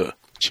节的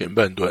前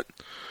半段。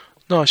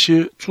那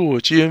些作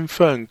奸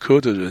犯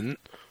科的人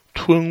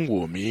吞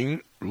我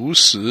民如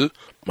食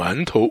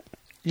馒头，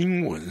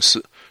英文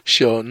是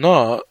Shall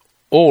not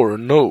all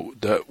know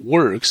that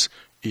works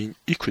in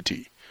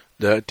equity,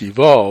 that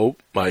devour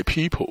my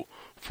people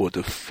for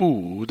the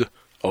food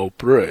of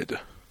bread。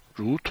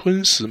 如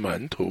吞食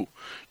馒头，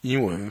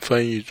英文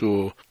翻译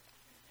作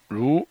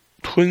如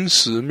吞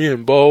食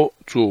面包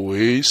作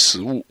为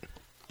食物。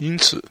因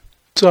此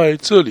在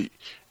这里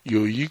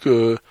有一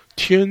个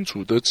天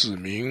主的子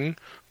民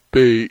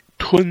被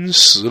吞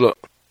食了。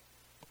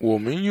我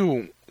们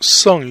用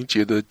上一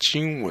节的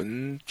经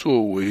文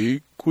作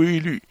为规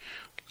律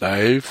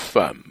来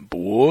反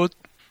驳，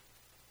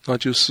那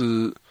就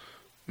是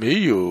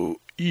没有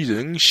一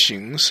人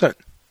行善，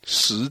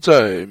实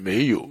在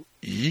没有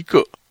一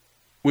个。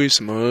为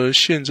什么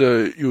现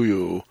在又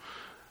有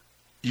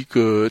一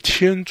个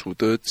天主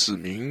的子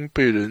民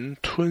被人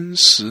吞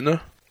食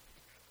呢？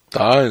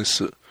答案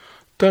是，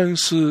但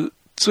是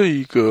这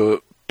一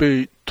个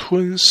被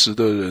吞食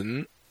的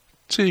人，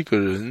这个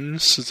人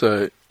是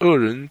在恶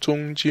人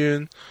中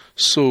间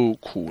受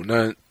苦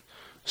难，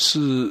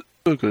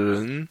这个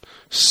人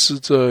是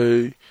在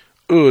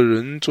恶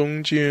人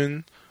中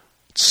间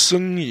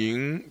呻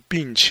吟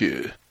并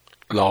且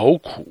劳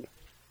苦。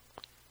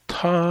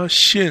他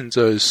现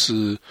在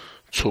是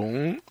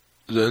从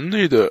人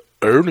类的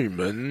儿女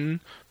们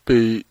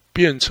被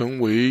变成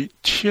为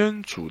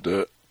天主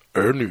的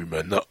儿女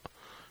们了。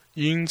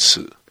因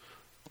此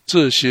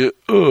这些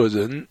恶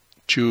人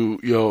就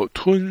要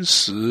吞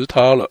食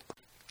他了，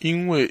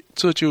因为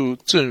这就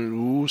正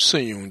如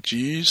圣咏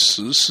集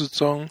14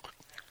章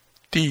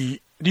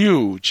第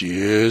6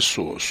节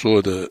所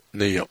说的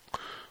那样，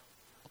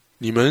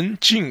你们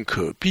尽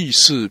可必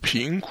是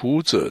贫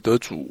苦者的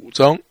主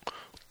张，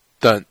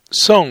但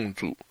上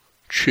主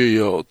却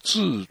要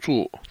制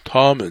作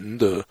他们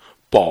的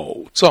保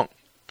障。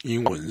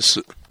英文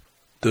是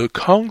The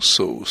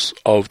counsels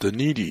of the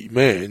needy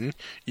man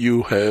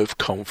you have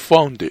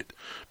confounded,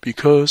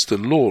 because the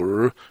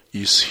Lord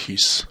is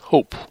his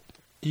hope.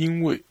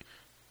 因为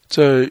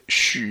在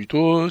许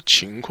多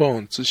情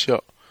况之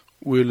下，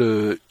为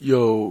了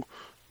要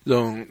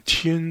让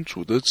天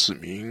主的子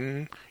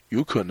民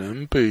有可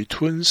能被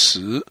吞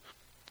食，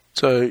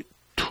在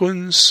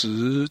吞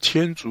食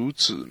天主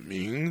子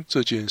民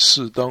这件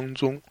事当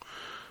中，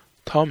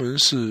他们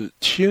是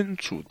天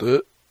主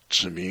的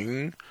子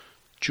民，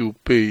就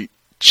被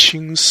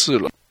轻视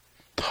了。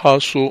他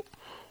说，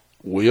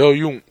我要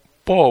用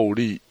暴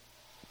力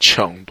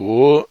抢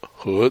夺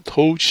和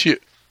偷窃。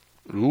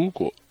如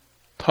果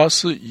他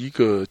是一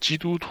个基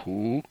督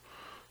徒，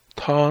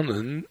他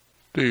能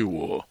对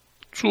我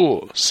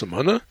做什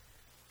么呢？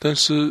但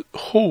是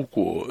后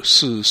果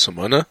是什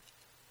么呢？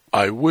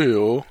 I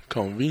will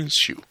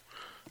convince you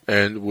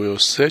and will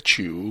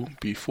set you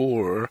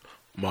before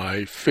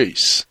my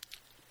face.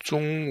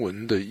 中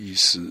文的意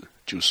思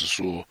就是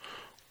说，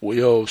我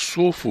要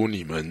说服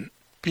你们，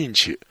并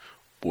且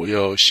我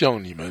要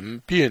向你们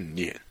变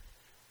脸，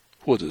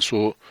或者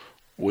说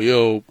我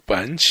要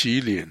板起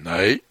脸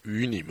来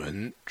与你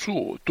们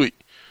作对。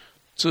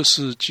这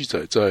是记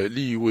载在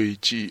利未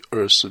记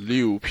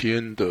26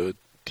篇的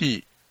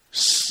第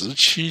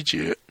17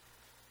节。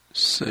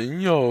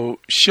神要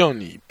向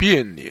你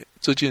变脸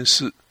这件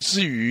事，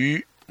至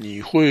于你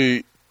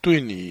会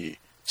对你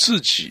自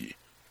己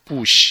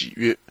不喜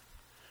悦，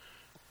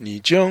你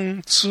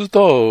将知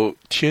道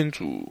天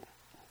主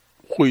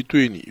会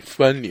对你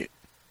翻脸，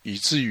以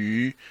至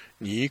于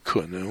你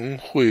可能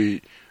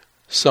会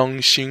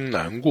伤心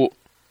难过。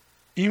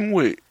因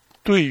为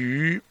对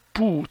于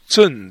不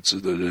正直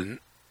的人，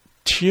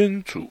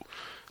天主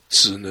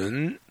只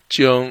能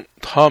将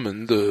他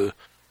们的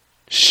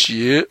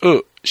邪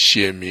恶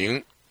显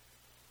明。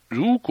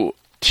如果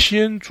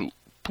天主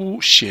不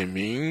显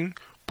明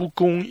不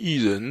公义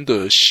人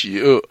的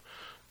邪恶，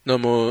那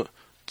么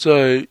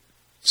在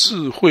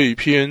智慧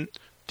篇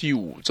第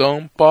5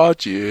章8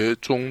节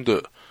中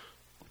的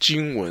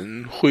经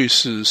文会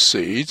是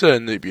谁在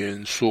那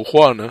边说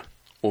话呢？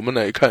我们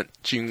来看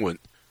经文，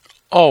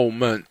傲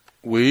慢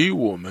为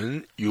我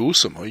们有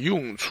什么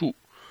用处？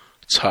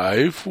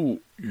财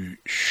富与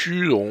虚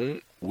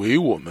荣为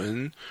我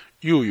们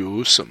又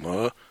有什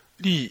么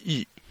利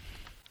益？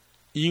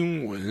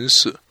英文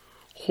是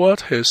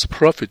What has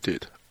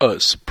profited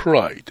us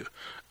pride,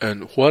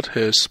 and what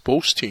has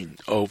boasting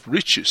of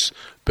riches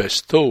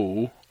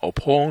bestowed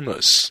upon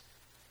us?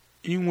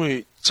 因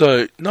为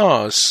在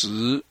那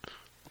时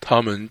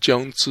他们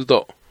将知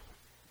道，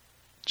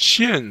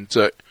现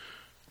在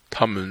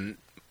他们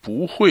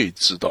不会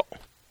知道。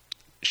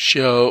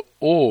Shall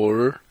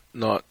all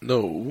not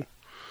know?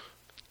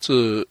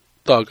 这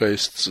大概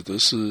指的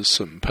是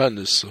审判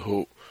的时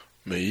候，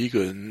每一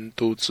个人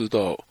都知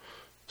道，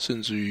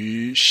甚至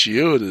于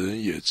邪恶的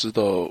人也知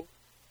道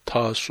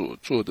他所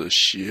做的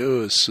邪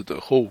恶事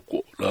的后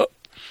果了。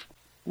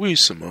为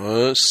什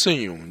么圣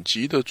咏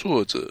集的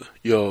作者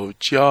要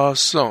加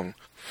上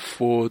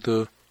for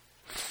the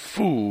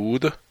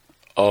food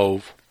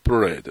of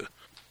bread？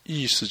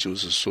 意思就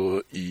是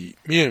说，以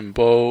面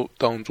包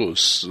当作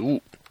食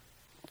物，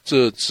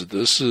这指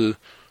的是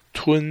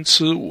吞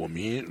吃我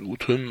民如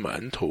吞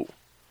馒头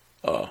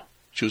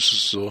就是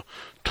说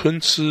吞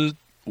吃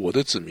我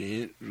的子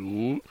民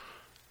如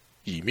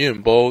以面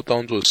包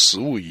当作食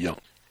物一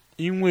样。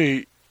因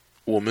为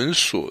我们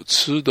所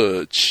吃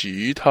的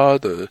其他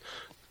的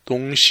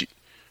东西，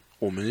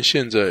我们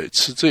现在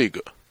吃这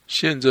个，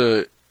现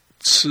在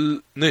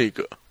吃那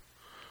个，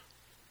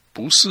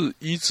不是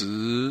一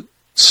直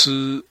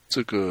吃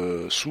这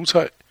个蔬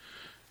菜，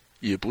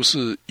也不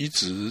是一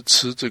直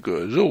吃这个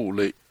肉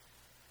类，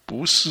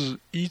不是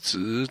一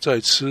直在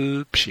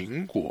吃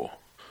苹果，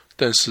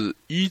但是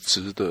一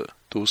直的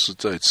都是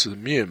在吃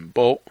面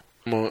包。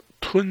那么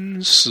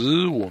吞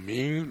食我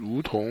民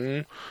如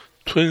同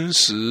吞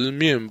食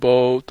面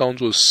包当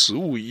作食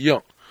物一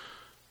样，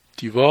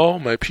 Devour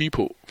my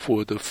people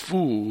for the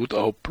food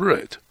of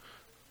bread，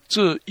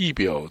 这意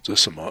表着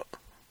什么？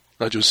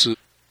那就是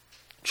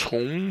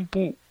从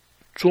不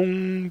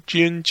中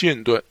间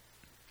间断，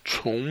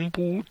从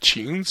不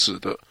停止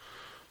的，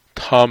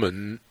他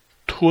们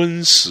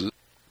吞食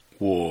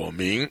我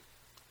民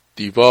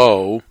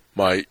Devour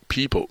my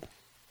people。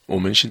 我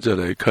们现在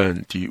来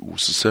看第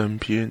53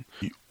篇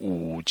第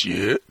5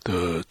节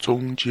的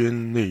中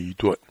间那一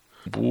段，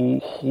不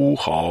呼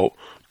号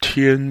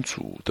天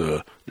主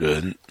的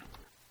人。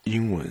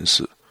英文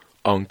是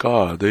On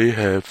God they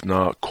have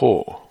not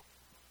called。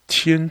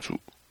 天主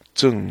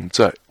正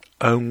在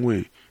安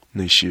慰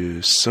那些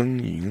呻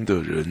吟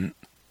的人，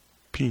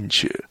并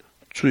且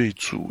最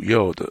主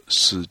要的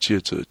是借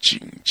着警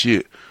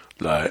戒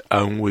来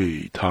安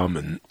慰他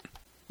们，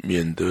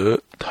免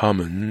得他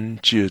们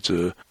借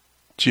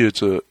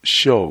着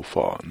效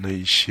法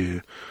那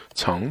些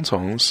常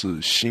常是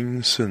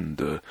兴盛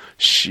的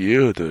邪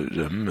恶的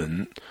人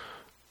们，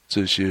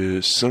这些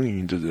呻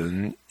吟的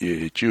人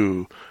也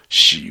就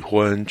喜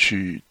欢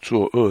去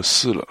做恶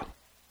事了。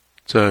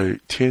在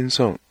天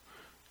上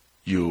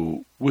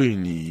有为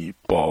你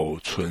保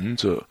存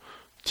着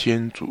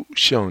天主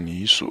向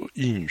你所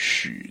应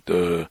许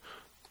的，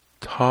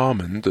他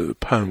们的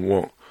盼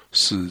望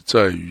是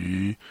在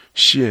于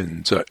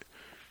现在，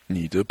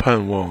你的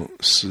盼望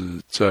是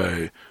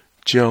在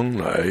将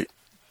来，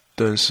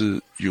但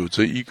是有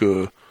着一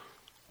个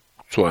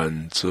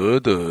转折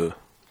的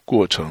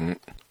过程。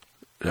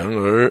然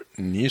而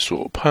你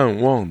所盼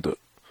望的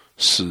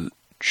是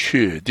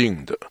确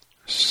定的，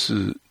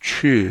是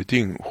确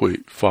定会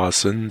发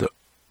生的，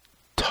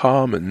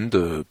他们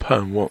的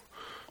盼望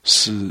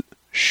是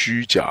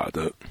虚假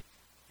的，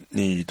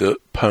你的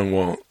盼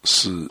望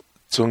是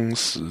真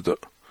实的，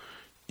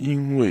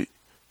因为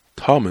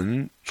他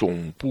们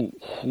总不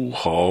呼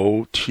号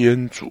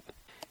天主。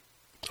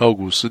奥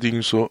古斯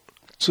丁说，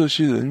这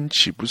些人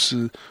岂不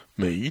是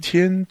每一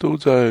天都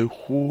在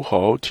呼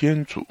号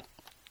天主？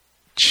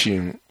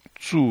请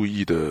注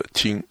意的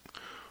听，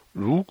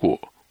如果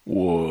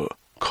我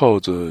靠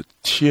着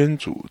天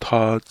主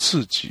他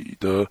自己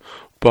的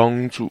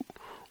帮助，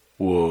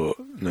我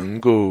能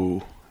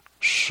够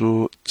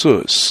说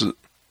这事，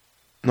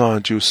那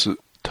就是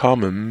他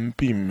们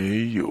并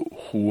没有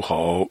呼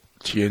号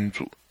天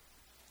主。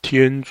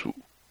天主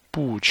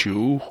不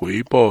求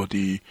回报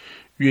地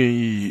愿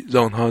意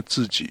让他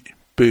自己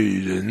被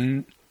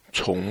人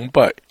崇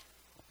拜，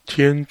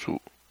天主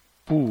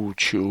不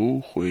求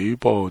回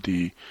报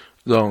地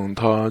让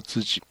他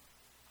自己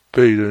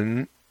被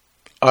人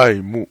爱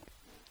慕，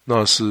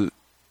那是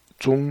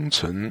忠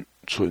诚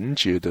纯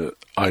洁的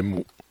爱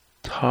慕。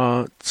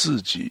他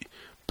自己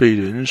被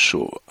人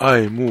所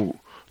爱慕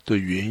的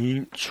原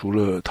因，除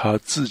了他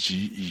自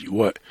己以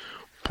外，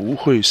不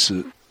会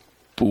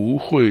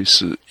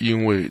是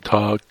因为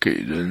他给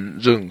人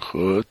任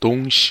何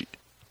东西，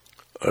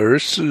而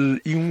是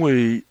因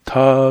为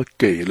他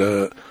给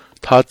了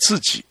他自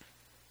己。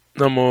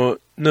那么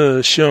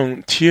那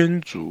向天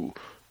主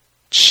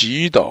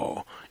祈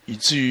祷，以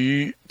至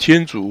于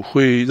天主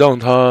会让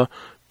他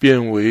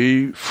变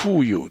为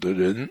富有的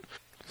人，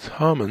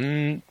他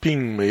们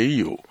并没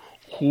有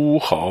呼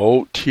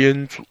号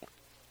天主。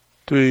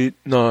对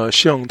那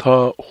向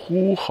他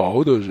呼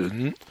号的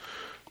人，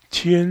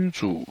天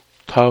主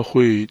他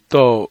会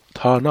到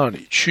他那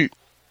里去。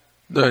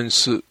但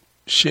是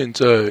现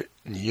在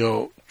你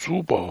要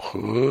珠宝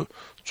盒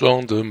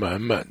装得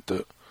满满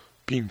的，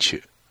并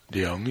且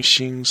良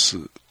心是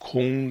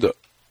空的，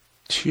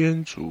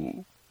天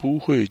主不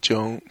会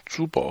将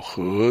珠宝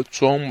盒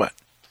装满，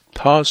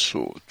他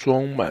所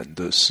装满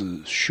的是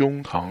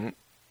胸膛。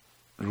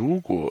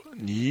如果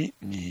你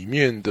里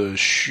面的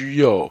需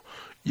要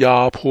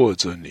压迫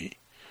着你，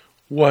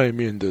外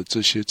面的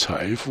这些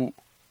财富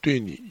对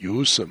你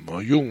有什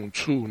么用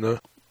处呢？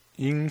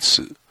因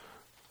此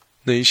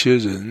那些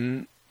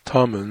人，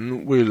他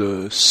们为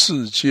了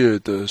世界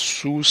的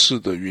舒适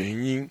的原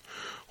因，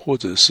或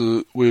者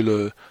是为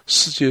了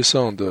世界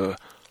上的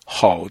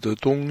好的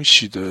东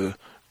西的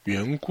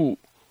缘故，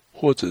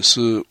或者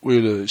是为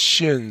了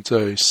现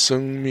在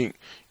生命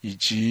以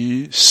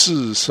及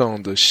世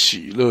上的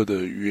喜乐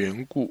的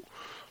缘故，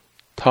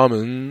他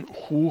们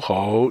呼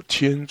号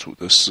天主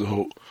的时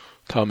候，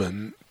他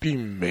们并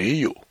没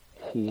有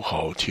呼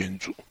号天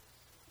主。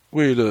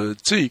为了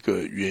这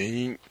个原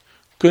因，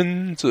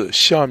跟着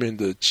下面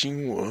的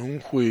经文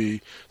会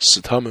使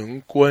他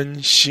们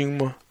关心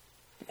吗？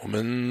我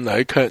们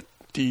来看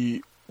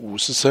第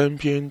53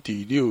篇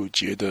第6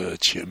节的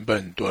前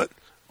半段，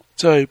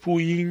在不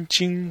应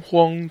惊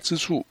慌之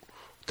处，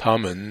他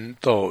们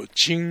到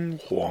惊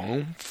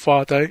惶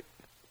发呆。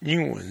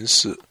英文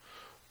是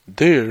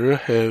There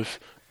have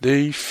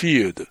they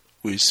feared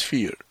with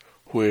fear,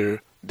 where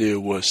there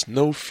was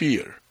no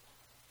fear.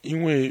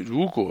 因为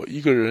如果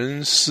一个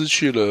人失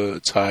去了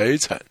财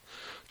产，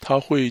他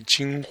会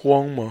惊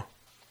慌吗？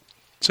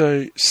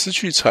在失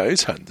去财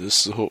产的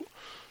时候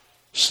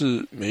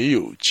是没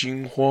有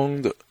惊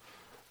慌的，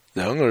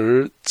然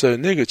而在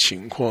那个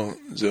情况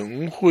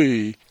人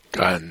会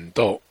感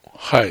到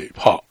害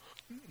怕。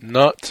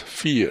 Not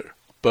fear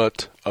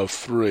but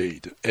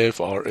afraid,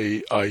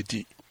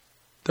 F-R-A-I-D。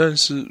 但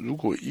是如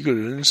果一个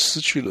人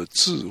失去了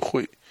智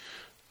慧，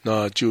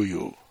那就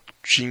有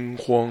惊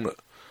慌了，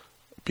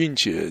并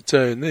且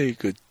在那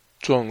个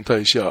状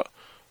态下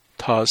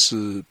他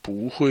是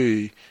不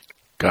会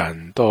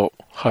感到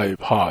害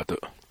怕的。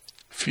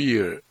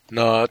 Fear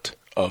not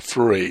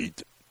afraid。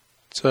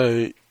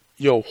 在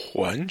要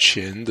还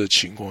钱的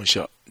情况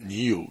下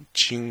你有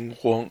惊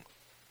慌，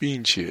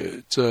并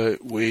且在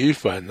违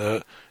反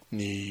了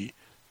你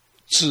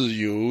自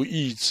由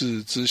意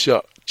志之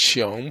下，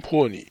强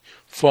迫你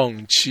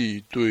放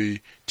弃对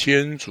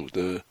天主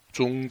的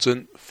忠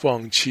贞，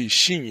放弃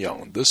信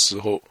仰的时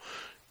候，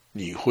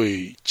你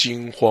会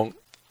惊慌。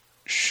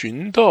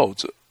寻道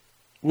者，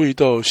为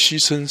道牺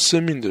牲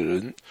生命的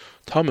人，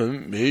他们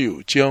没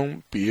有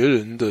将别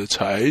人的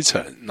财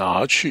产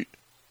拿去，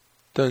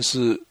但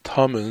是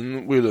他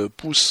们为了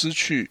不失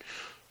去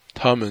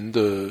他们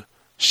的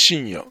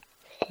信仰，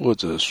或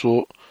者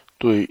说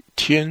对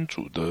天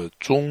主的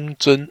忠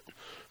贞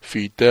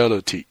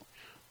fidelity，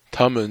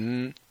 他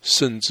们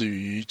甚至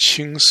于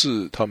轻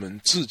视他们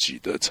自己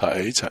的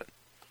财产。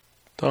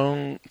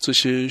当这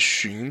些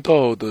寻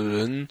道的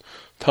人，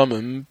他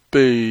们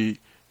被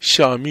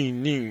下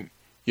命令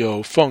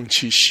要放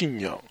弃信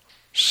仰，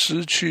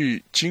失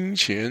去金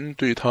钱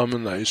对他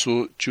们来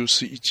说就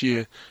是一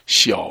件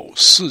小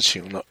事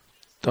情了。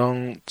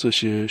当这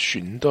些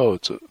寻道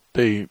者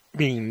被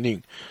命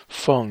令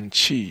放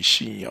弃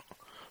信仰，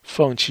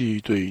放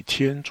弃对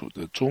天主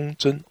的忠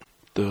贞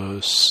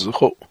的时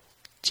候，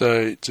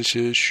在这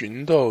些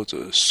寻道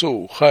者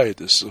受害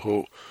的时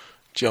候，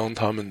将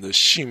他们的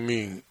性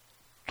命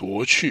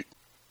夺去。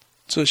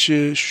这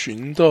些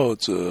寻道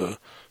者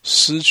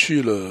失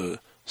去了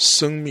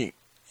生命，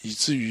以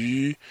至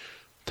于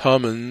他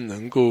们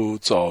能够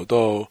找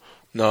到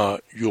那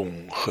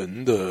永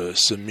恒的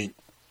生命。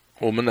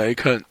我们来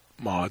看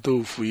马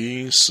窦福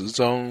音10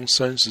章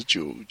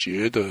39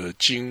节的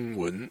经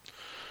文：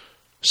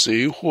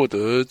谁获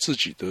得自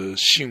己的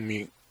性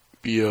命，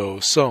必要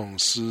丧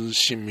失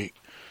性命；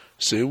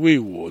谁为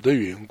我的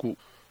缘故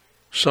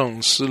丧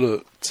失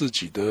了自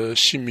己的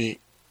性命，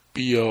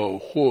必要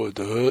获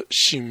得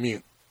性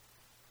命。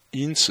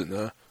因此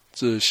呢，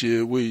这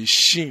些为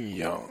信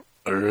仰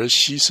而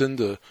牺牲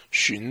的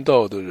寻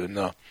道的人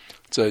呢，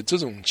在这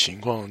种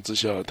情况之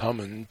下，他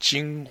们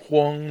惊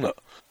慌了。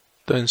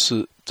但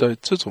是在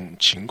这种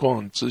情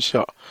况之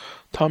下，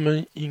他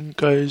们应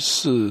该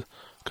是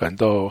感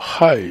到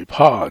害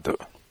怕的。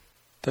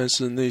但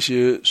是那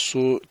些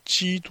说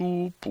基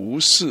督不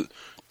是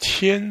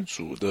天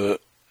主的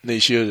那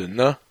些人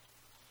呢，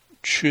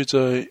却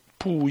在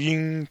不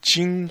应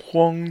惊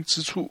慌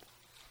之处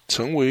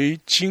成为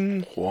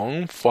惊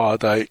惶发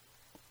呆。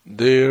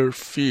 They're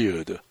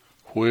feared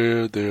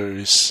where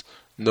there is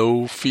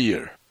no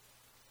fear，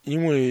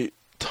 因为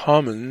他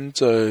们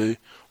在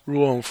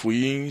若望福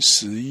音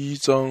11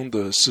章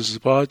的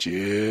48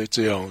节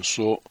这样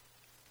说：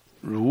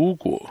如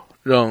果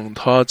让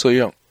他这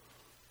样，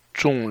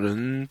众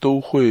人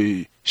都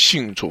会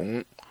信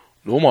从，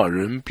罗马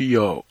人必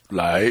要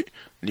来，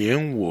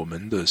连我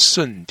们的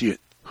圣殿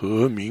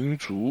和民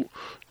族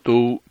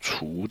都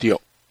除掉。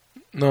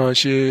那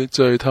些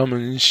在他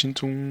们心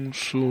中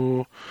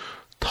说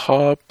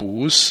他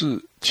不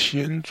是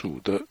天主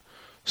的，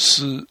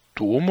是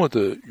多么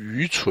的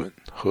愚蠢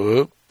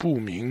和不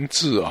明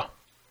智啊！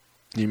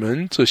你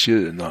们这些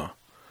人啊，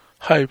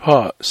害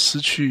怕失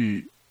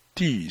去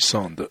地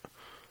上的，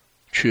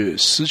却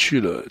失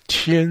去了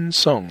天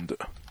上的。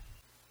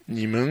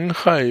你们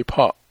害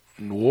怕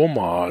罗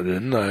马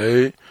人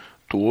来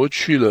夺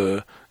去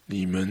了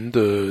你们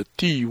的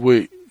地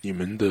位、你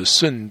们的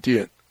圣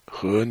殿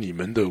和你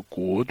们的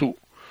国度，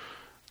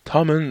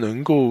他们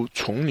能够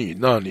从你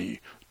那里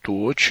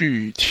夺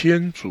去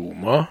天主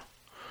吗？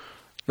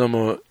那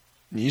么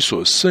你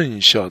所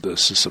剩下的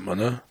是什么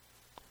呢？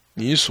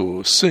你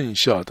所剩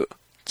下的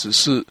只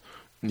是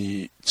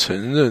你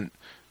承认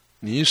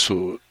你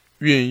所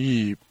愿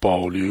意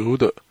保留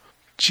的，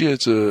借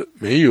着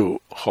没有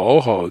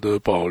好好的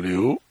保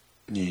留，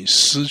你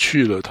失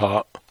去了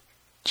它；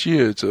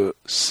借着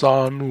杀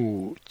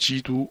戮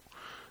基督，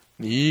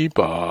你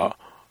把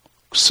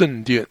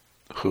圣殿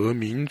和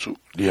民主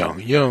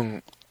两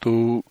样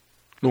都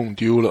弄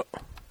丢了。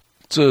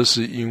这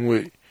是因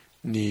为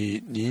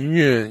你宁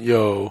愿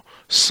要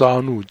杀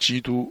戮基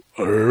督，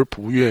而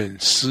不愿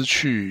失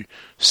去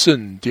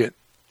圣殿，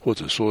或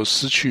者说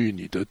失去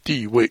你的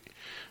地位，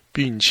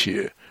并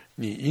且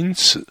你因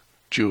此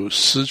就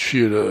失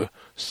去了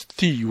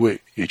地位，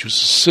也就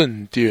是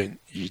圣殿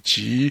以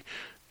及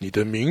你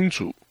的民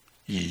主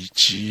以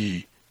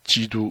及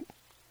基督。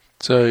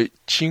在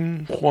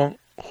惊慌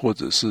或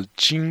者是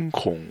惊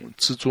恐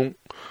之中，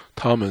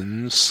他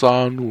们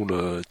杀戮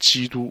了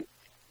基督。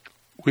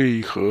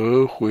为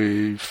何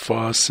会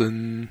发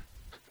生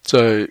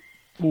在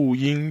不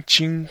应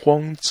惊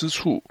慌之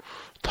处，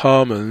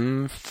他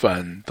们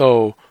反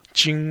倒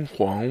惊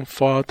惶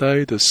发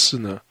呆的事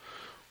呢？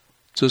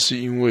这是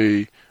因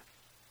为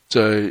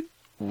在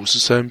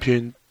53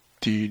篇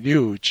第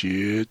6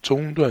节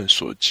中段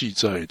所记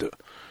载的。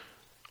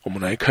我们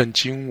来看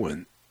经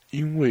文：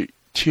因为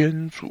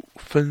天主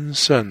分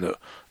散了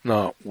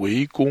那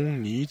围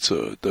攻你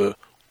者的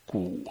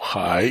骨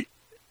骸。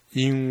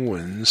英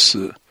文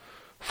是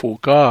For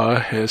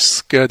God has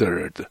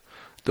scattered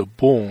the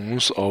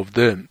bones of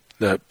them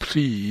that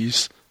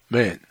please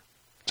men。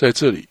 在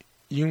这里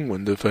英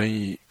文的翻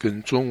译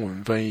跟中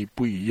文翻译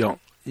不一样，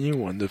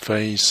英文的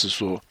翻译是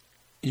说，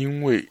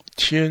因为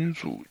天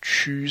主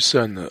驱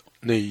散了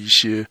那一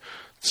些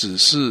只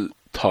是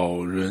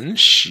讨人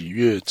喜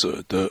悦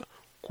者的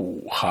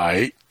骨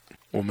骸。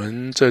我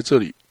们在这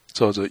里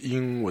照着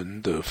英文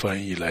的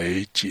翻译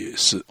来解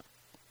释。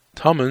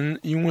他们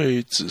因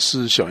为只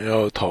是想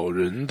要讨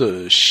人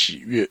的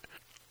喜悦，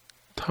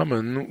他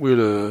们为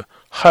了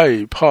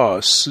害怕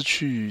失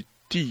去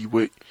地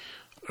位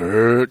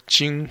而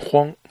惊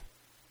慌。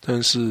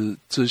但是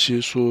这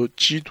些说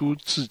基督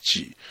自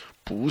己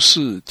不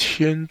是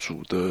天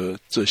主的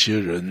这些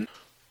人，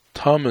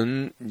他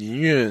们宁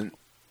愿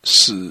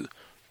使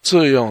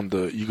这样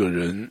的一个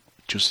人，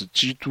就是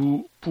基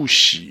督，不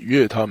喜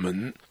悦他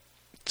们。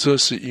这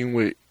是因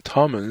为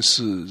他们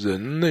是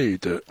人类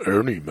的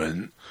儿女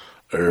们，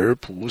而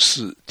不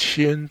是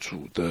天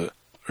主的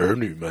儿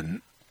女们。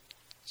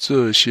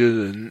这些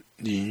人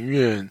宁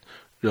愿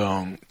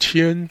让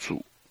天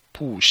主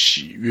不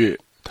喜悦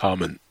他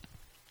们，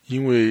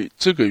因为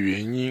这个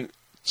原因，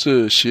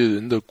这些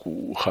人的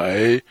骨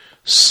骸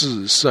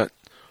是善，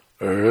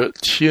而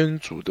天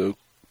主的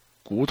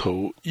骨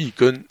头一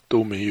根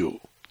都没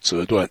有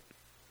折断。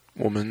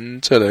我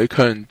们再来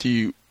看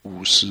第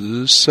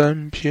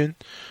53篇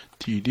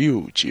第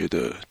6节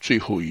的最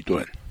后一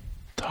段，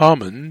他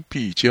们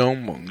必将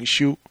蒙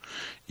羞，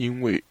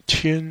因为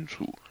天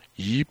主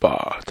已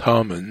把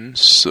他们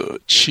舍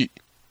弃。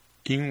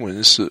英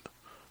文是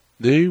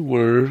They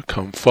were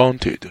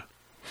confounded,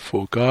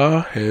 for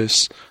God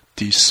has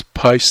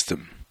despised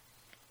them.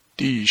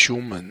 弟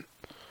兄们，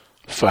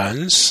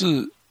凡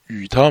是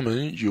与他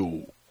们有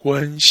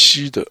关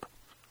系的，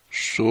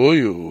所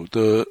有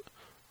的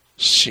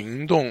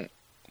行动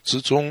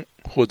之中，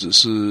或者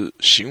是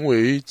行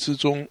为之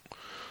中，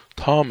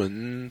他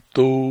们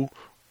都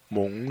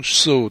蒙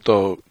受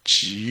到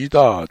极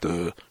大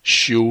的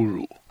羞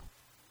辱。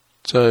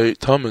在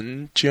他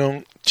们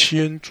将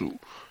天主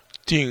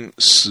钉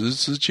十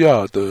字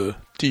架的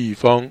地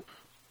方，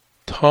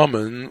他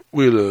们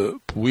为了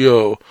不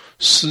要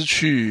失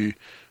去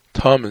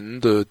他们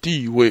的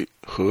地位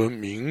和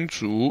民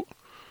族，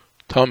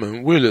他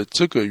们为了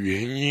这个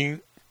原因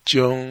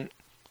将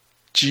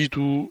基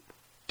督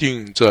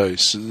钉在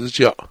十字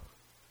架，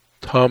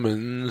他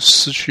们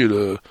失去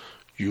了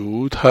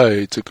犹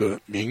太这个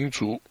民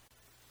族。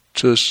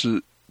这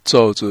是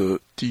照着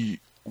第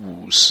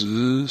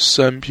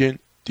53篇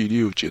第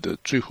6节的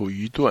最后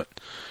一段，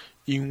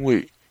因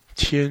为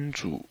天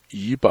主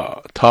已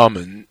把他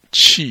们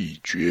弃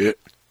绝。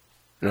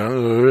然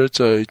而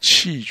在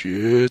弃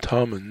绝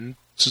他们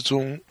之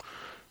中，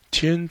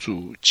天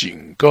主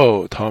警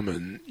告他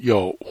们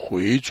要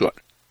回转，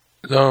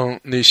让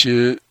那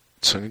些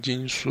曾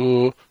经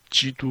说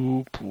基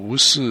督不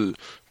是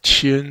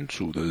天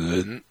主的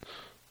人，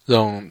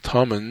让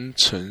他们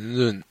承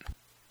认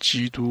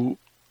基督，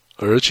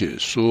而且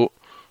说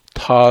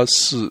他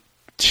是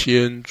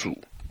天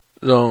主，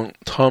让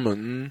他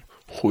们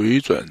回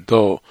转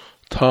到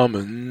他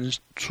们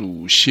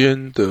祖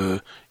先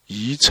的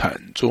遗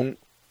产中，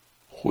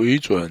回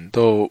转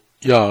到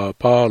亚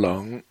巴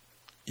郎、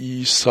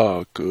伊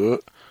撒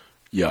格、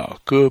雅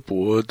各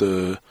伯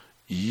的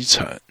遗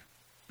产，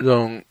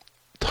让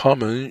他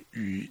们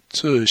与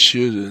这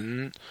些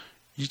人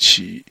一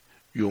起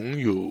拥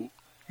有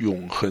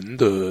永恒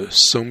的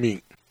生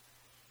命。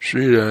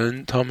虽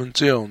然他们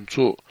这样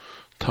做，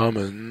他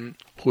们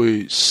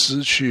会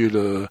失去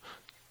了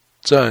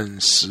暂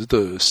时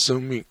的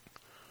生命。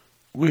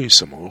为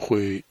什么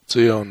会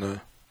这样呢？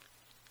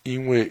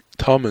因为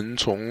他们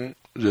从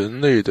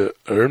人类的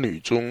儿女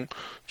中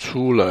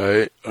出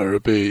来，而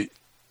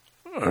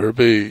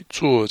被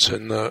做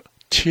成了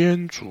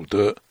天主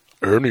的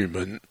儿女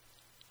们。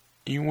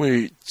因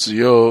为只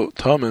要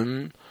他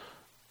们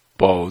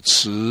保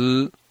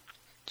持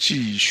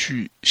继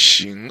续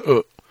行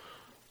恶，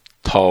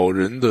讨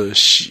人的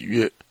喜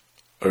悦，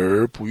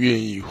而不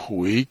愿意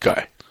悔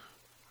改，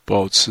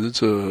保持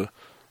着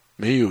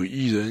没有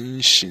一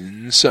人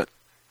行善，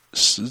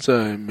实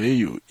在没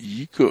有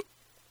一个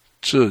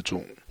这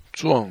种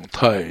状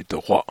态的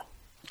话，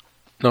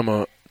那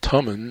么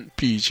他们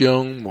必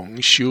将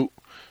蒙羞，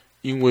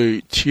因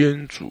为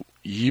天主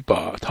已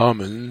把他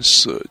们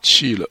舍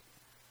弃了，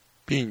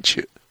并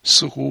且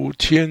似乎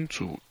天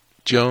主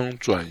将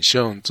转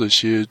向这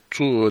些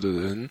作恶的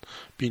人，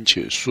并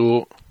且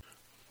说，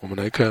我们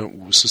来看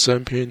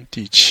53篇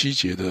第7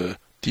节的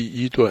第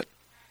1段。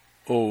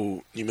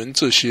哦，你们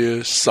这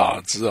些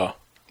傻子啊，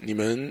你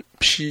们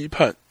批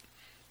判、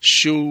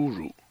羞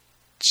辱、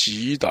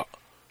击打，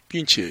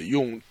并且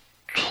用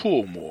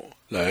唾沫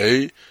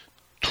来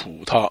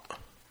吐他，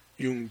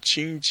用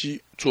荆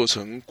棘做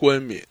成冠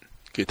冕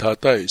给他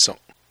戴上，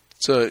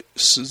在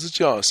十字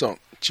架上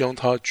将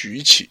他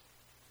举起。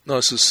那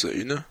是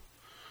谁呢？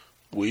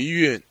惟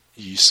愿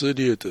以色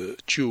列的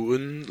救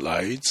恩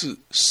来自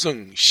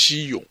圣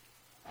西永。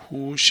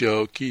Who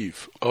shall give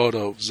out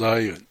of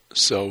Zion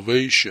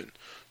salvation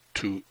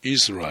to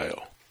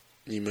Israel?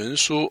 你们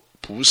说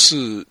不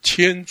是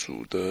天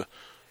主的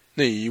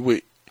那一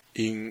位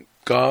in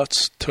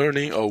God's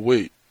turning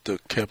away the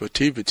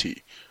captivity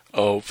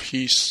of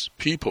his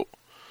people.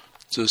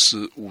 这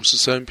是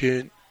53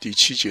篇第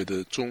7节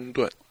的中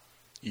段。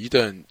一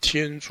旦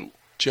天主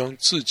将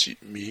自己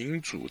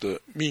民族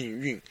的命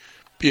运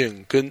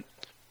变更，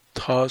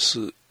他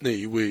是那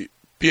一位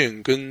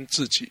变更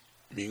自己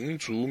民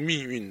族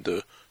命运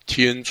的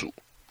天主。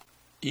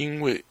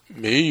因为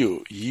没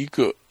有一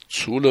个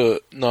除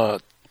了那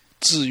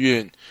自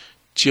愿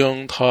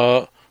将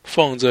它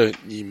放在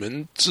你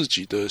们自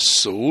己的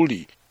手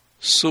里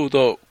受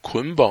到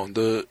捆绑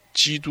的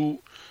基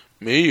督，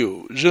没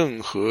有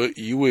任何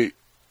一位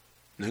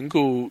能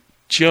够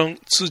将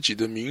自己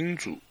的民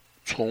主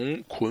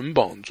从捆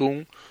绑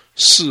中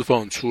释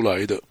放出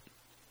来的。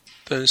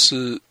但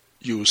是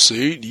有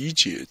谁理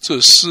解这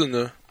事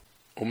呢？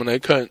我们来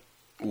看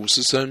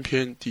53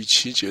篇第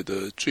7节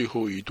的最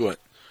后一段，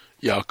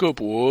雅各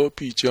伯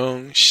必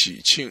将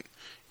喜庆，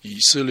以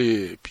色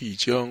列必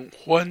将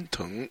欢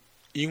腾。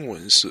英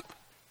文是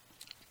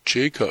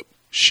Jacob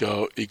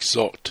shall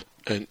exalt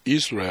and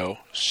Israel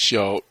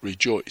shall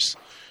rejoice。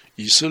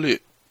 以色列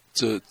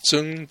这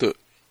真的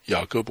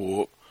雅各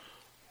伯，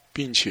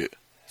并且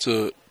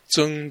这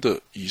真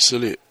的以色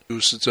列就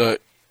是在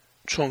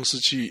创世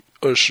纪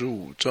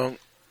25章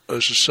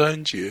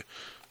23节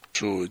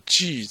所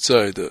记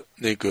载的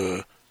那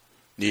个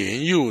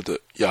年幼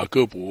的雅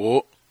各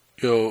伯，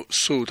要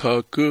受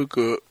他哥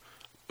哥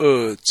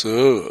厄泽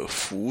尔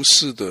服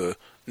侍的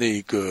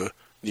那个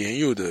年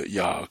幼的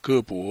雅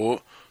各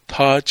伯，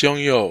他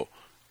将要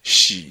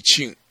喜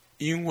庆，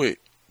因为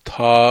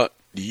他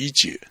理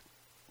解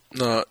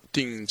那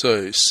钉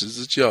在十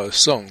字架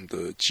上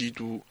的基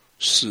督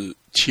是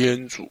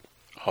天主。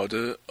好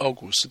的，奥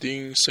古斯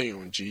丁圣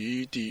咏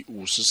集第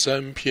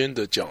53篇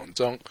的讲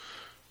章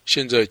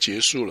现在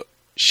结束了，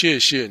谢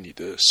谢你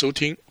的收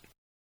听。